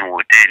egy'ebimanyi mu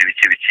hoteeri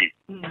biki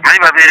manyi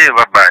babeereyo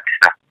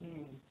babaatisa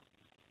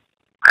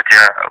kati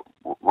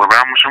bwe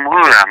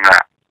bamusumulula nga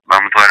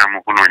bamutwala mu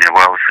kunoonya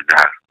bwawe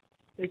sigaala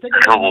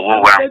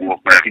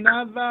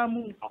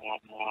n'avaamu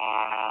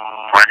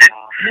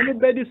ne mu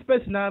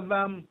Bedspace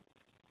n'avaamu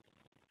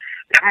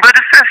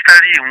Bedspace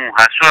taliimu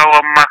asula wa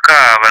mu maka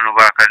bano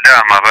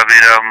bakadaama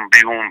babeera mu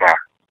biyumba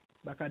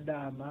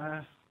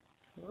bakadaama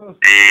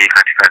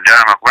kati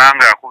kadaama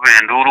kubanga akuba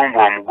enduulu mbu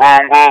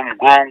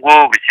omugongo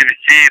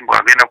biki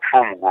mbwagenda kufa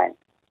omugongo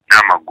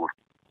n'amagulu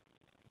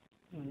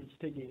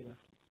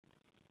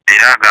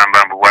era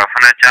agamba mbu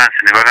bw'afuna chance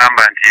ne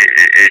bagamba nti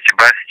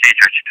ekibaasi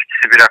kiikyo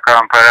kisibira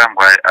Kampala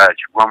mbu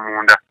akigwa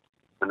munda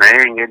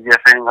naye engeri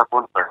yasayininga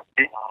contract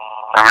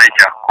tamanyi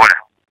kyakukola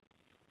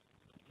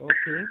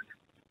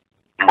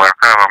mbu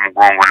akaaba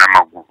mugongo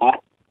n'amagulu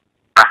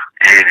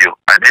ebyo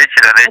ate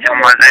ekirala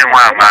ekimumazeemu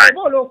amaanyi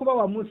oba olw'okuba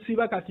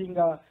wamusiba kati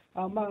nga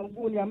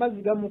amanguni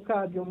amazzi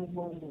gamukaabya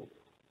omugongo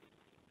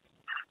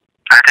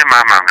ate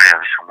maama nga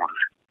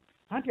yabisumulula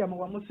anti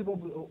wamusiba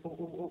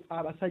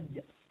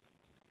abasajja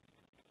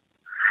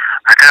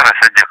ate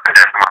abasajja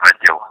kadaama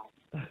bajjawa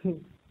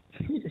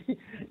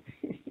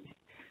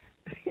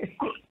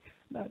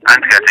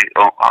anti kati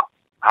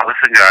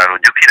abasigaala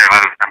ojjukira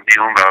babeka mu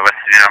biyumba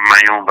babasibira mu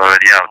mayumba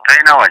bali awo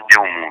talina wajja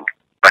omuntu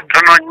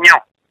batono nnyo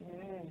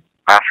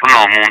afuna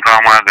omuntu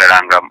amwagala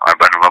nga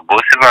bano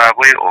baboosi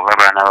baabwe oba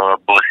baana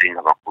bababoosi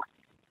nga bakulu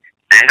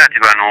naye kati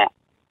bano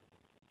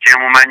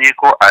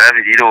kyemumanyiko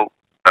alabirira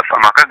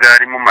amaka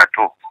gaalimu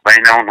mato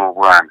balinawo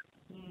n'obwana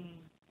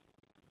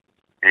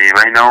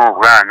balinawo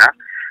obwana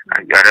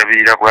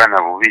alabirira bwana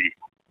bubiri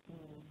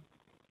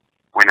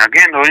we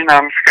nagenda oli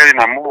n'amusikale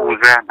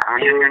namubuuza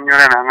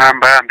namunyonnyola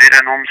n'angamba mbeera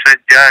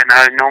n'omusajja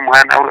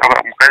n'omwana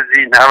omukazi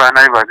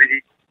n'abaana be babiri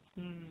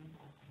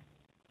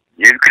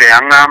yebikira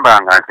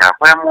yaŋŋambanga nti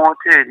akola mu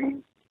hoteeri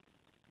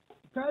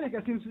kale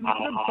kati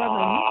nsinzire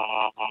mufaananyi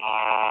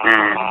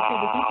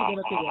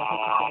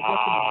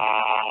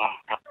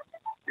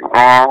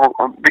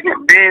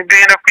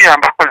bigenda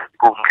kuyambako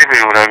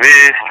okukebera olabe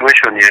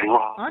situation eriwo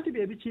anti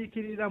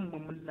byebikiikirira mmwe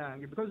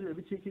munnange because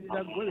byebikiikirira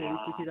gwe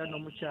byebikiikirira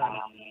n'omukyala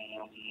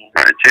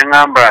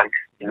kyeŋŋamba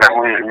nti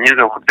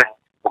nyinza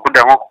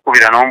okuddamu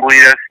okukubira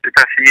n'ombuulira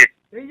sitasi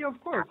ye of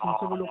course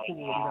nsobola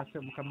okubuulira se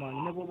mukama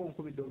wange ne bw'oba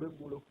onkubidde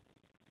olw'eggulo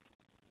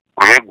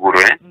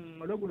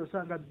olw'eggulo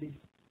sanga bbiri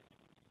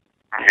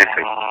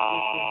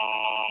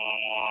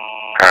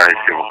kale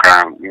sibuka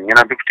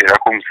ngenda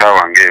bikuteerako omusawa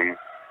wange emu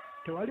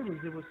tewali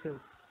buzibu sebu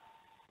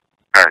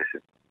kale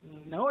sibu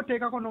nawe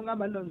oteekako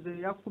nongamba nno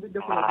nze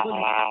yakukubiddeko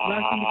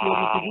nansindikira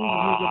ebintu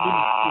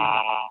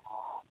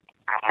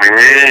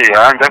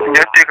nza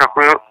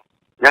kunjateekako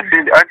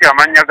anti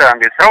amannya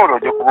gange Sawulo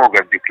ojja kuba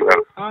ogaddikira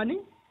ani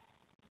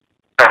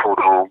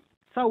Sawulo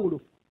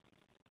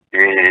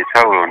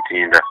Sawulo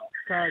Ntinda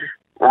kale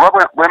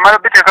oba bwe mala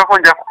biteekako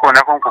nja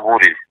kukoonako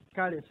nkubuulire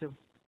kale sebu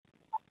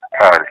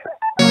kale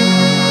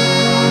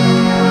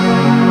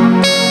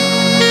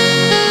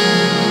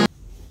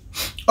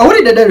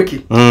owulidde Derek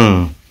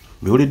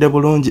biwulidde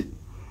bulungi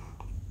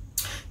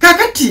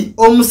kakati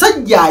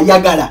omusajja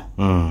ayagala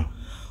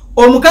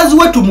omukazi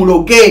we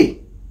tumuloge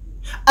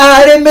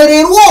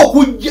alemererwa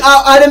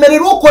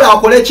okukola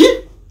akole ki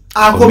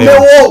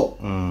akomewo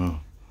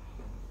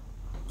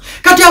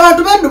kati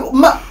abantu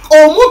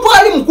omuntu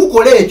ali mu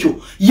kukola ekyo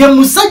ye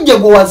musajja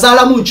gwe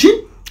wazaalamu ki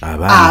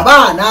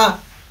abaana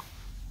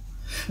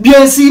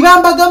byensiiba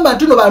mbagamba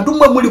nti no bantu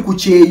mmwe muli ku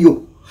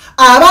kyeyo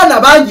abaana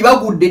bangi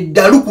bagudde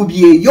eddalu ku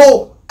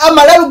byeyo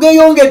amalalu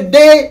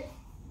geeyongedde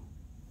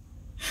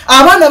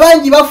Abaana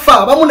bangi bafa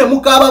abamu ne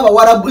mukaaba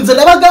abawarabu nze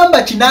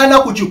nabagamba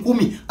 8 ku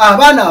 10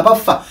 abaana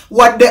abafa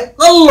wadde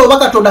Allah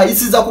bakatonda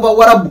ayisiza ku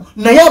bawarabu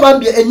naye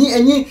abambi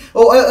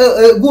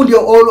gundi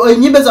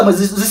enyimbe zamwe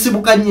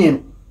zisibuka nnyo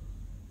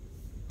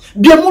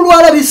bye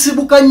mulwala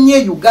bisibuka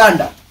nnyo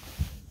Uganda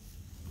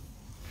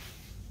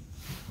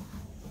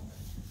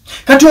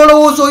kati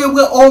olowooza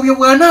obyo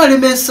bwana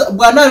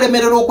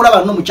alemerera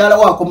okulaba n'omukyala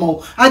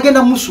waakomawo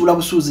agenda musuula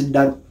busuuzi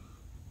ddalo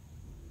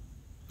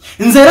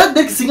nze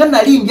radde kisinga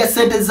nalimbya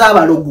sente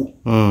z'abalogo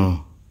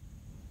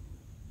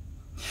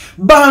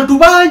bantu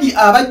bangi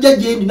abajja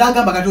gyendi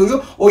n'agamba kati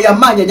oyo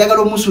amaanyi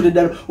ajagala omusuula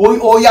eddalo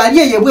oyo ali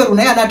eyebweru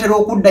naye anaatera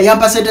okudda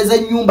yampa sente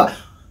z'ennyumba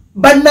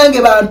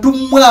bannange bantu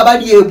mmwe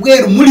abali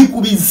ebweru muli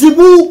ku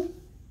bizibu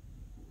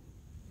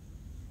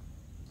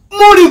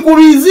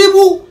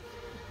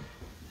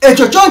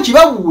ekyo kyo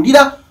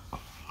nkibabuulira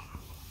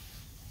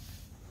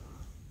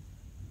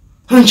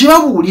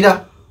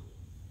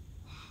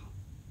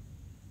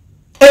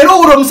era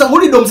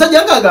olw'omusangulidde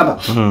omusajja ng'agamba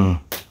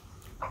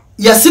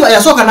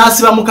yasooka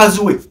n'asiba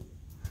mukazi we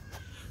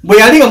bwe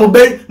yali nga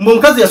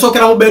mukazi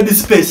yasookera mu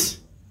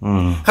Bedspace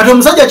kati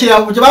omusajja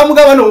kye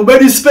bamugamba no mu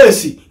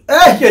Bedspace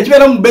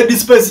ekibeera mu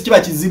Bedspace kiba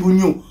kizibu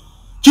nnyo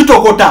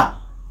kitokota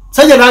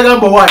sajja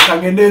n'agamba waata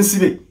ngende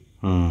ensibe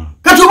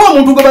kati oba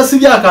omuntu gwe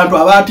basibye akantu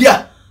aba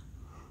atya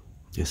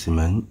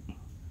yesimanyi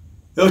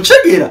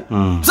okitegera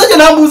musajja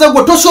n'ambuuza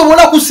gwe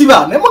tosobola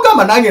kusiba ne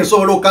mugamba nange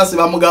nsobola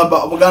okukasiba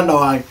muganda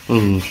wange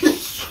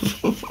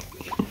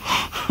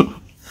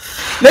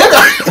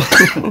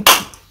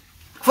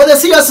for the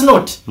serious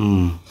note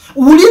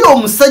wulira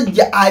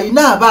omusajja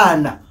alina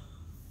abaana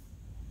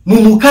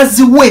mu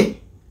mukazi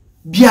we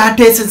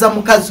byateeseza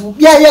mukazi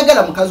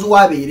byayagala mukazi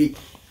wabeere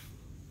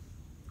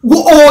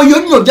oyo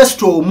nnyo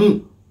just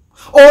omu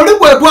oli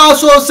gwe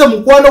twasoose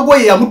mukwano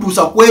gwe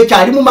yamutuusa kwekyo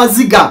ali mu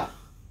maziga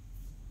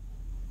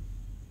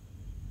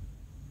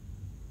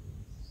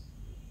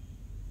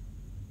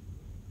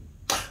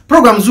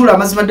program zula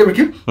mazima Derek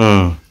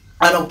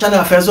ana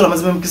kutana affaires zula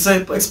mazima Mkisa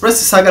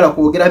Express sagala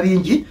kwogera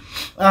bingi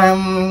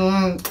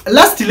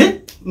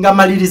lastly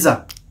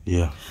ngamaliriza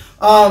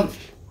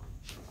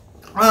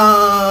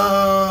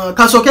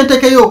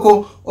kasokenteke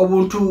yoko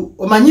obuntu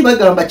omanyi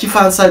bagamba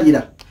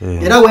kifansalira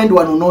era wendi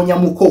wanononya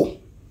muko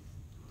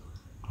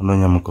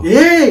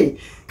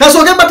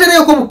kasoke batere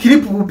yoko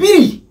bukiripu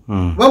bubiri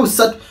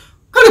wabusatu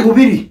kale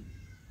bubiri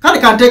kale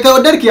kanteka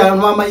Derek ya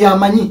mama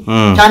yamanyi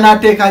kana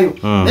atekayo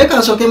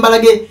kasoke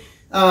mbalage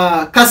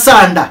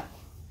Kasanda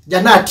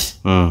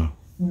Janati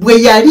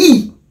bwe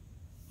yali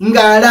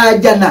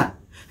ngaalajana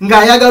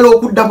ngayagala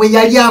okudda bwe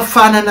yali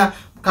afaanana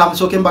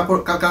kamusoke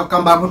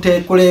kamba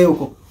kutekole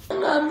yuko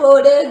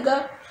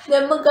ngambolega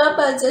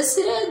nemugamba nze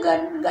sirega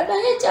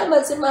nganaye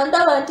kyamazima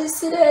ndaba nti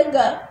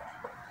sirega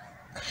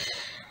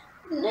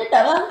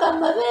nedabanga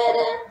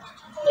amabere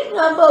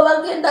ngamba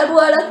bagenda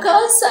lwala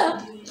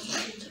kansa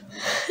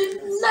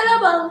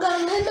nalabanga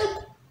ngenda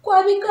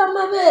kwabika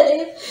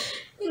amabere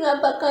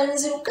ngamba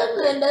kanziruka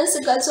ngenda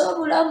nsigaza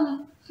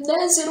obulamu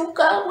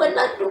nenziruka bwe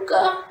nadduka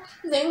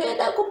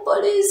nengenda ku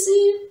polisi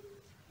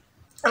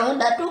awo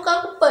ndatuuka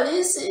ku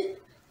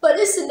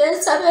polisi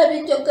nensaba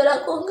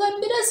ebinjogerako nga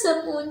mbirese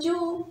mu nju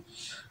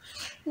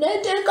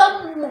neteeka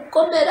mu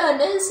kkomera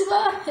nensiba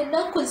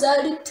ennaku za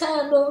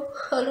 5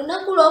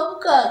 olunaku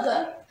lw'omukaaga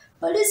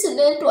polisi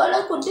nentwala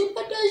ku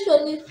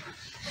deportation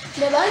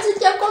ne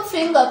banzijjako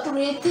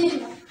fingerprint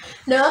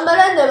ne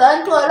bamala ne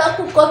bantwala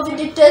ku covid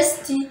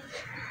test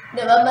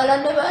ne bamala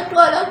ne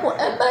bantwala ku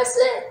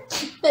embassy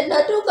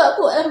nenatuuka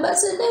ku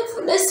embassy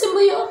nenfuna essimu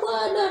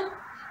y'omwana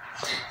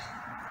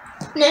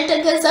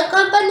nentegeeza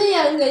kampani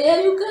yange ya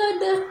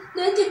Uganda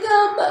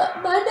negigamba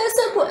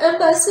bandese ku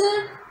embassy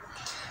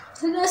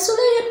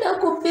nasulayo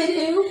ennaku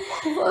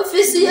 2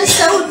 ofiisi ya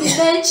Saudi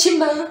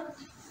n'enkima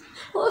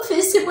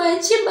ofiisi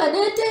bwenkima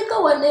neteeka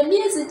wano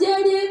emyezi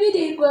gyali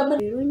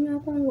 2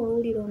 erunywako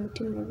ng'owulira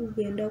omutima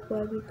gugenda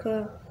kwabika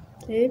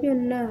ebyo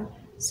byonna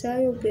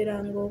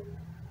saayogeranga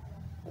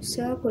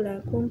saakola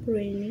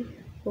complain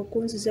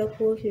okunziza ku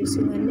ofiisi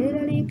nga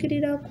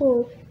neeraliikirirako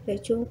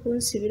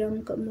ekyokunsibira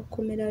mu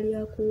kkomera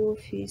lya ku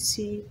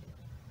ofiisi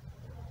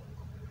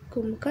ku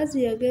mukazi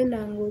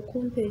yagendanga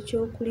okumpa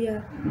ekyokulya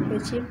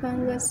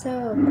ekimpanga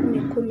ssaawa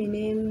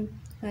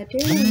 10:11 ate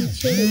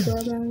omuceere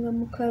gwabanga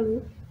mukalu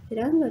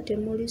era nga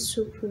temuli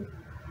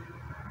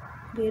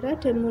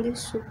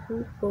supu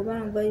oba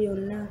nva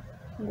yonna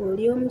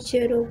ng'oli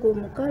omuceere ogwo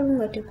mukalu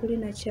nga tekuli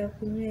na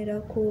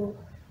kyakunywerako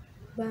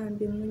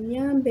bambi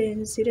munyambe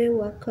nzire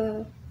waka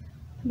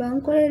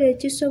bankolera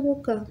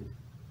ekisoboka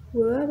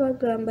bwe baba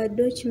bagamba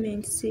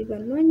documents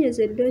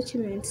banoonyeze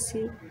documents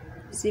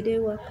zire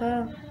waka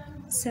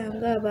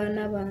sanga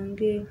abaana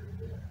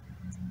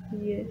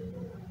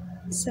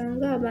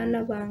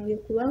bange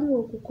kubanga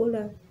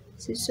okukola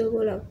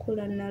sisobola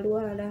kukola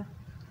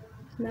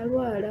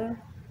nalwala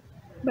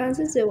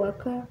banzize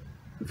waka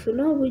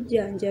nfune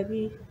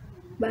obujjanjabi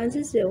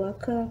banzize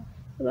waka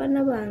abaana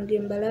bange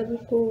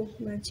mbalabiko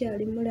nga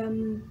nkyali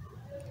mulamu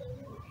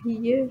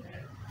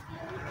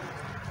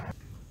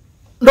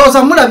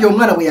ndowooza mulabye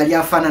omwana bwe yali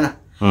afaanana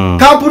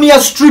kampuni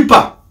ya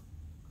stripper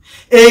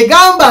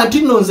egamba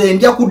nti nno nze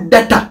ndya ku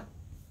data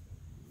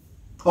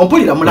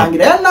ompulira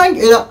mulangira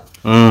yanangira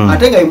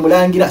ate nga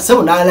imulangira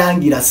sebo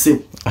n'alangira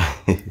sebo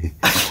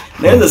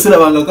naye nze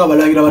sirabanga ko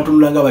abalangira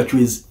batunulanga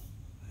abachwezi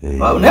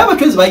naye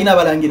abachwezi balina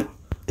abalangira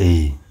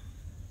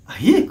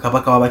aye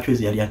kabaka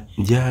w'abachwezi yali ani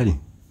gyali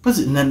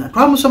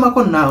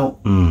twamusomako naawo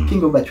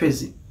king of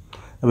bachwezi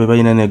abe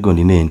balina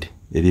negondi nente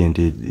eri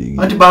ente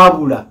anti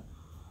baabula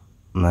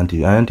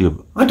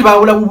anti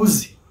baabula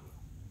bubuzi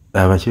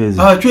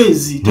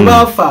abachwezi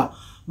tebafa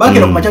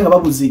bakera ku machanga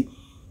babuzi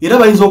era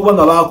bayinza okuba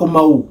nga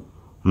baakomawo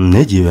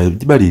neje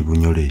bali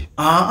bunyole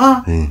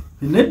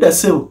nedda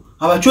sebo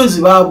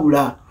abachwezi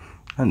baabula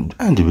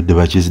andi the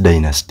bachwezi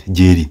dynasty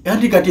jeri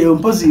anti kati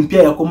empozi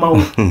mpya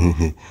yakomawo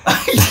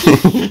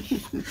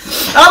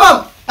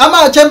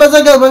ama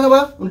chembazaga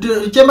bangaba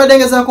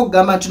chembadengeza ko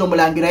gama ntino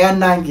mulangira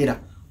yanangira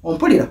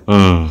ompulira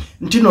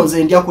ntino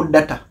nze ndya ku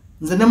data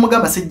nze ne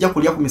mugamba sijja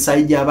kulya ku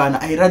misayi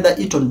gy'abaana I rather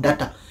eat on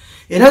data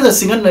eraza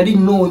singa nali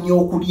nnoonya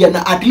okulya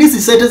na at least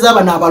sente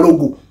z'abaana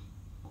abalogo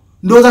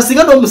ndoza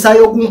singa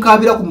n'omusaayi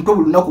ogunkabira ku mutwe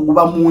buli lunaku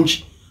guba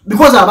mungi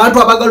because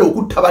abantu abagala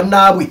okutta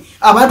bannaabwe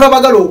abantu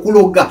abagala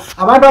okuloga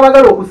abantu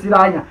abagala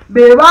okusiranya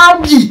be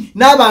bangi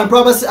n'abantu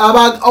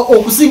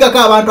okusingako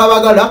abantu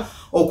abagala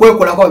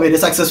okwekolako babeere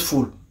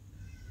successful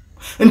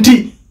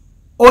nti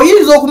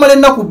oyinza okumala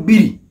ennaku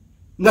 2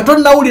 nga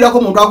tonnawulirako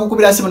omuntu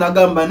akukubira simu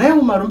nagamba naye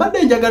Umaru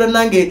mbadde njagala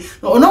nange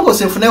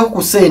onongoose nfuneeko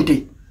ku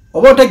ssente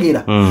oba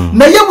otegeera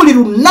naye buli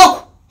lunaku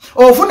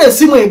ofuna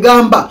esimu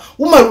egamba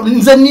Umaru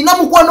nze nina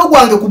mukwano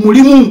gwange ku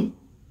mulimu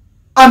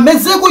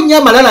amezeeko nnyo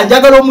amalala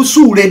njagala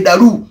omusuula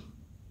eddalu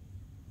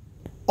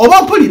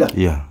oba mpulira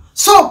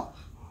so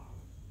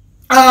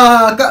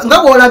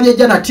nga bw'olabye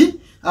Janati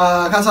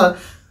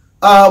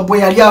bwe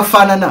yali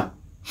afaanana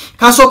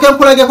kasooke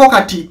nkulageko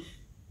kati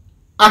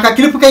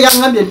akakilipu ke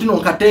yangambye ntino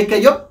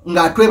nkateekeyo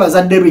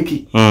ng'atwebaza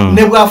Derrick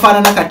ne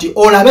bwafaanana kati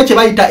olabe kye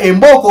bayita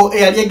embooko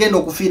eyali egenda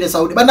okufiira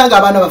Saudi bannanga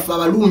abaana baffe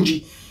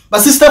abalungi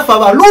basisita ffe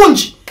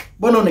abalungi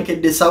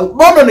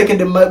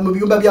bononekedde mu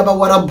biyumba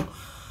by'Abawarabu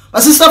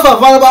basisita ffe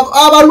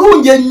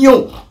abalungi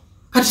ennyo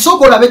kati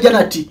sooka olabe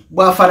Janati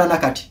bwafaanana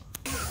kati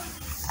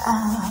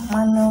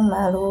mwana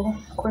Umaru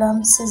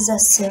kulamusiza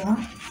ssebo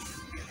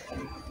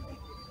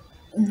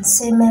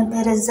nsiima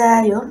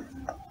emperezaayo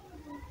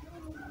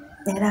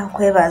era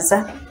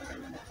nkwebaza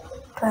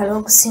twala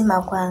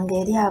okusiima kwange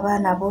eri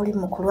abaana b'oli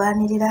mu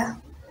kulwanirira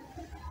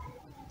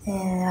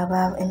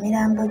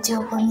emirambo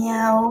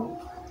gy'okomyawo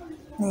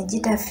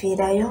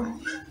negitafiirayo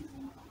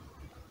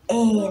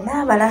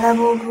n'abalala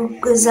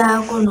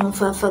b'okugezaako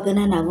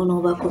n'onfaafagana nabo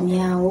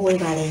n'obakomyawo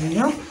webale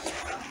nnyo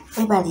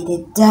webalire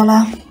ddala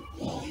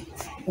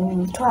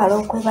twala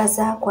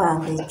okwebaza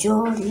kwange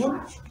gy'oli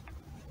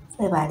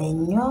webale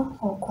nnyo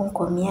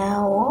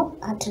okunkomyawo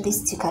at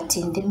least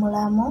kati ndi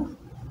mulamu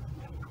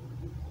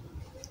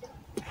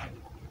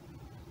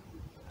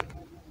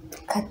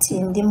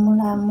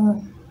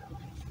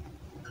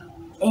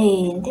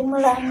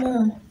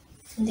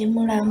ndi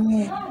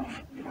mulamu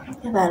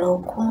webale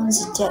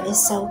okunzija e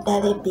Saudi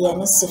Arabia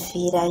ne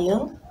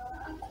sifiirayo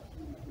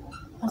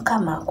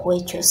Mukama akuwa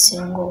ekyo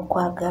osinga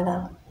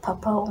okwagala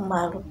Papa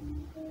Umaru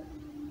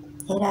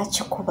era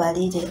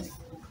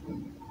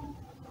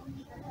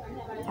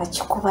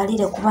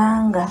akikubalire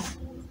kubanga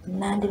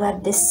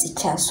nandibadde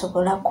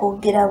sikyasobola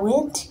kwogera bwe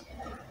nti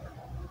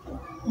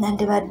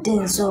nandibadde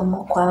nze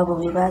omu ku abo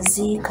be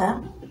baziika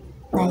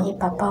naye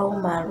Papa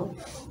Umaru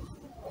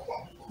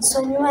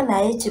nsonyiwa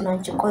naye kino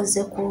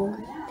nkikoze ku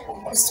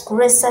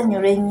lw'essanyu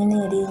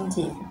lwennyini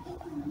eringi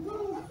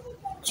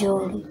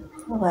gy'oli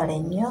mubale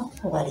nnyo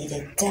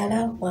mubalire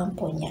ddala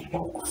wamponya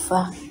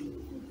okufa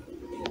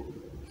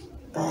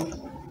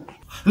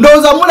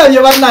ndoza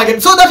mulabye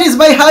bannange so that is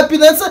my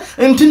happiness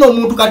ntino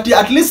omuntu kati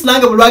at least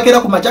nange bulwakera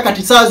ku macha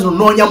kati saa zino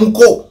noonya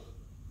muko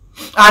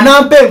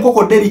anampe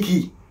enkoko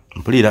Derrick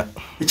mpulira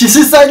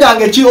ekisisa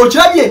jange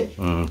okirabye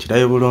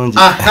kirayo bulungi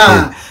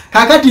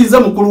kakati nze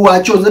mukulu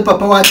wakyo nze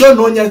papa wakyo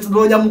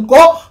noonya muko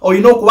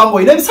olina okuba nga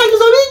olina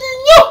ebisanyizo bingi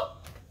nnyo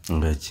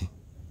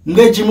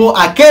ng'ekimu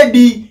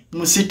akedi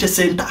mu city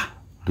center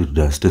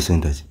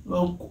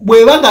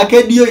bwebanga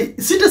akeddiyo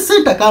city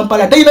center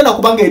Kampala tayina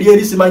nakubanga eri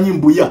eri simanyi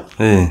mbuya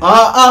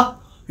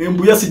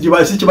embuya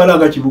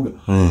sikibalanga kibuga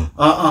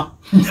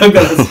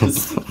njagala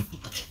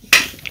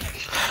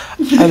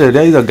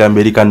Daiza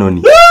gamberi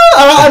kanoni.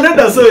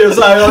 Another so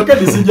okay,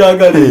 this is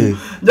Jagale.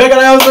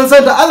 Jagala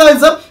Center.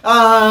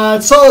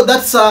 Otherwise, so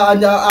that's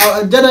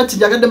Janet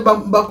Jagade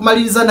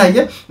Maliza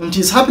Naye, and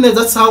she's happiness.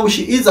 That's how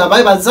she is.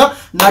 Abaza,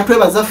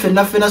 Natwebaza,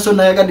 Fena, so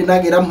Nayaga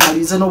Dinagira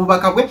Maliza no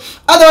Bakaway.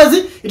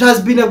 Otherwise, it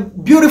has been a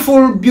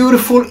beautiful,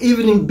 beautiful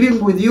evening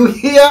being with you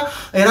here.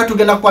 Era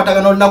tugenda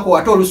kwatagana nako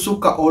atolu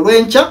suka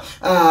olwencha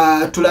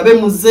tulabe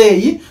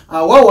muzeyi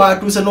wawa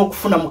tuse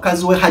n'okufuna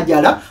mukazi we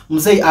Hajala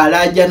muzeyi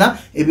alajana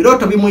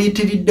ebiroto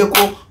bimuyitiriddeko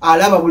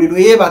alaba buli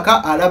lwe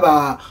yebaka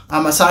alaba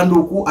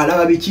amasanduku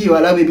alaba biki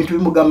alaba ebintu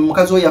bimugamba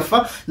mukazi we we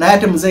yafa naye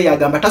ate muzeeyi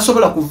agamba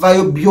tasobola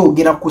kuvaayo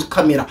byogera ku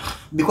kamera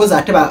because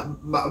ate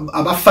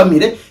aba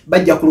family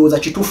bajja kulowooza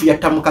kituufu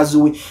yatta mukazi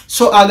we.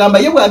 So agamba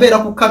ye bw'abeera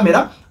ku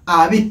kamera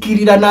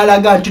abikkirira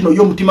n'alaga nti no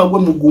yo omutima gwe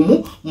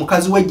mugumu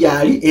mukazi we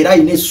gyali era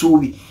ayina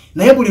essuubi,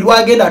 naye buli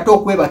lwagenda ate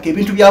okwebaka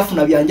ebintu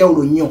byafuna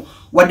byanjawulo nnyo.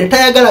 Wadde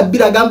tayagala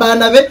biraga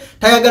baana be,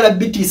 tayagala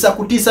bitiisa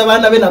kutiisa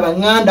baana be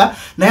n'abanganda,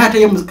 naye ate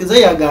ye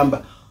muzeeyi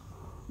agamba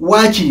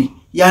waakiri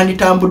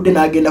yanditambudde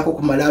n'agendako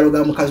ku malaalo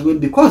ga mukazi we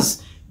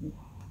because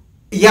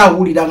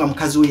yawulira nga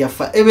mukazi we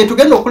yafa. Ebe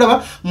tugenda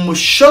okulaba mu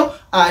show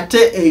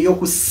ate eyo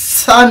ku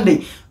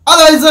Sunday.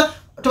 Otherwise,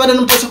 tubadde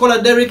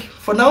n'omuteesokola Derek.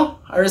 For now,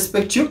 I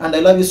respect you and I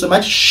love you so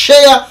much.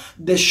 Share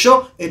the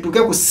show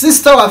etuke ku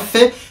sister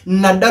waffe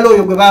naddala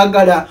oyo gwe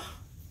baagala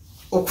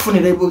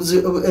okufunira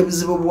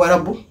ebizibu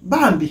Buwarabu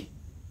bambi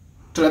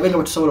tulabe nga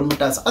bwe tusobola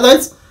mutaasa.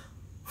 Otherwise,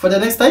 for the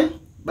next time,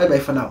 bye bye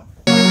for now.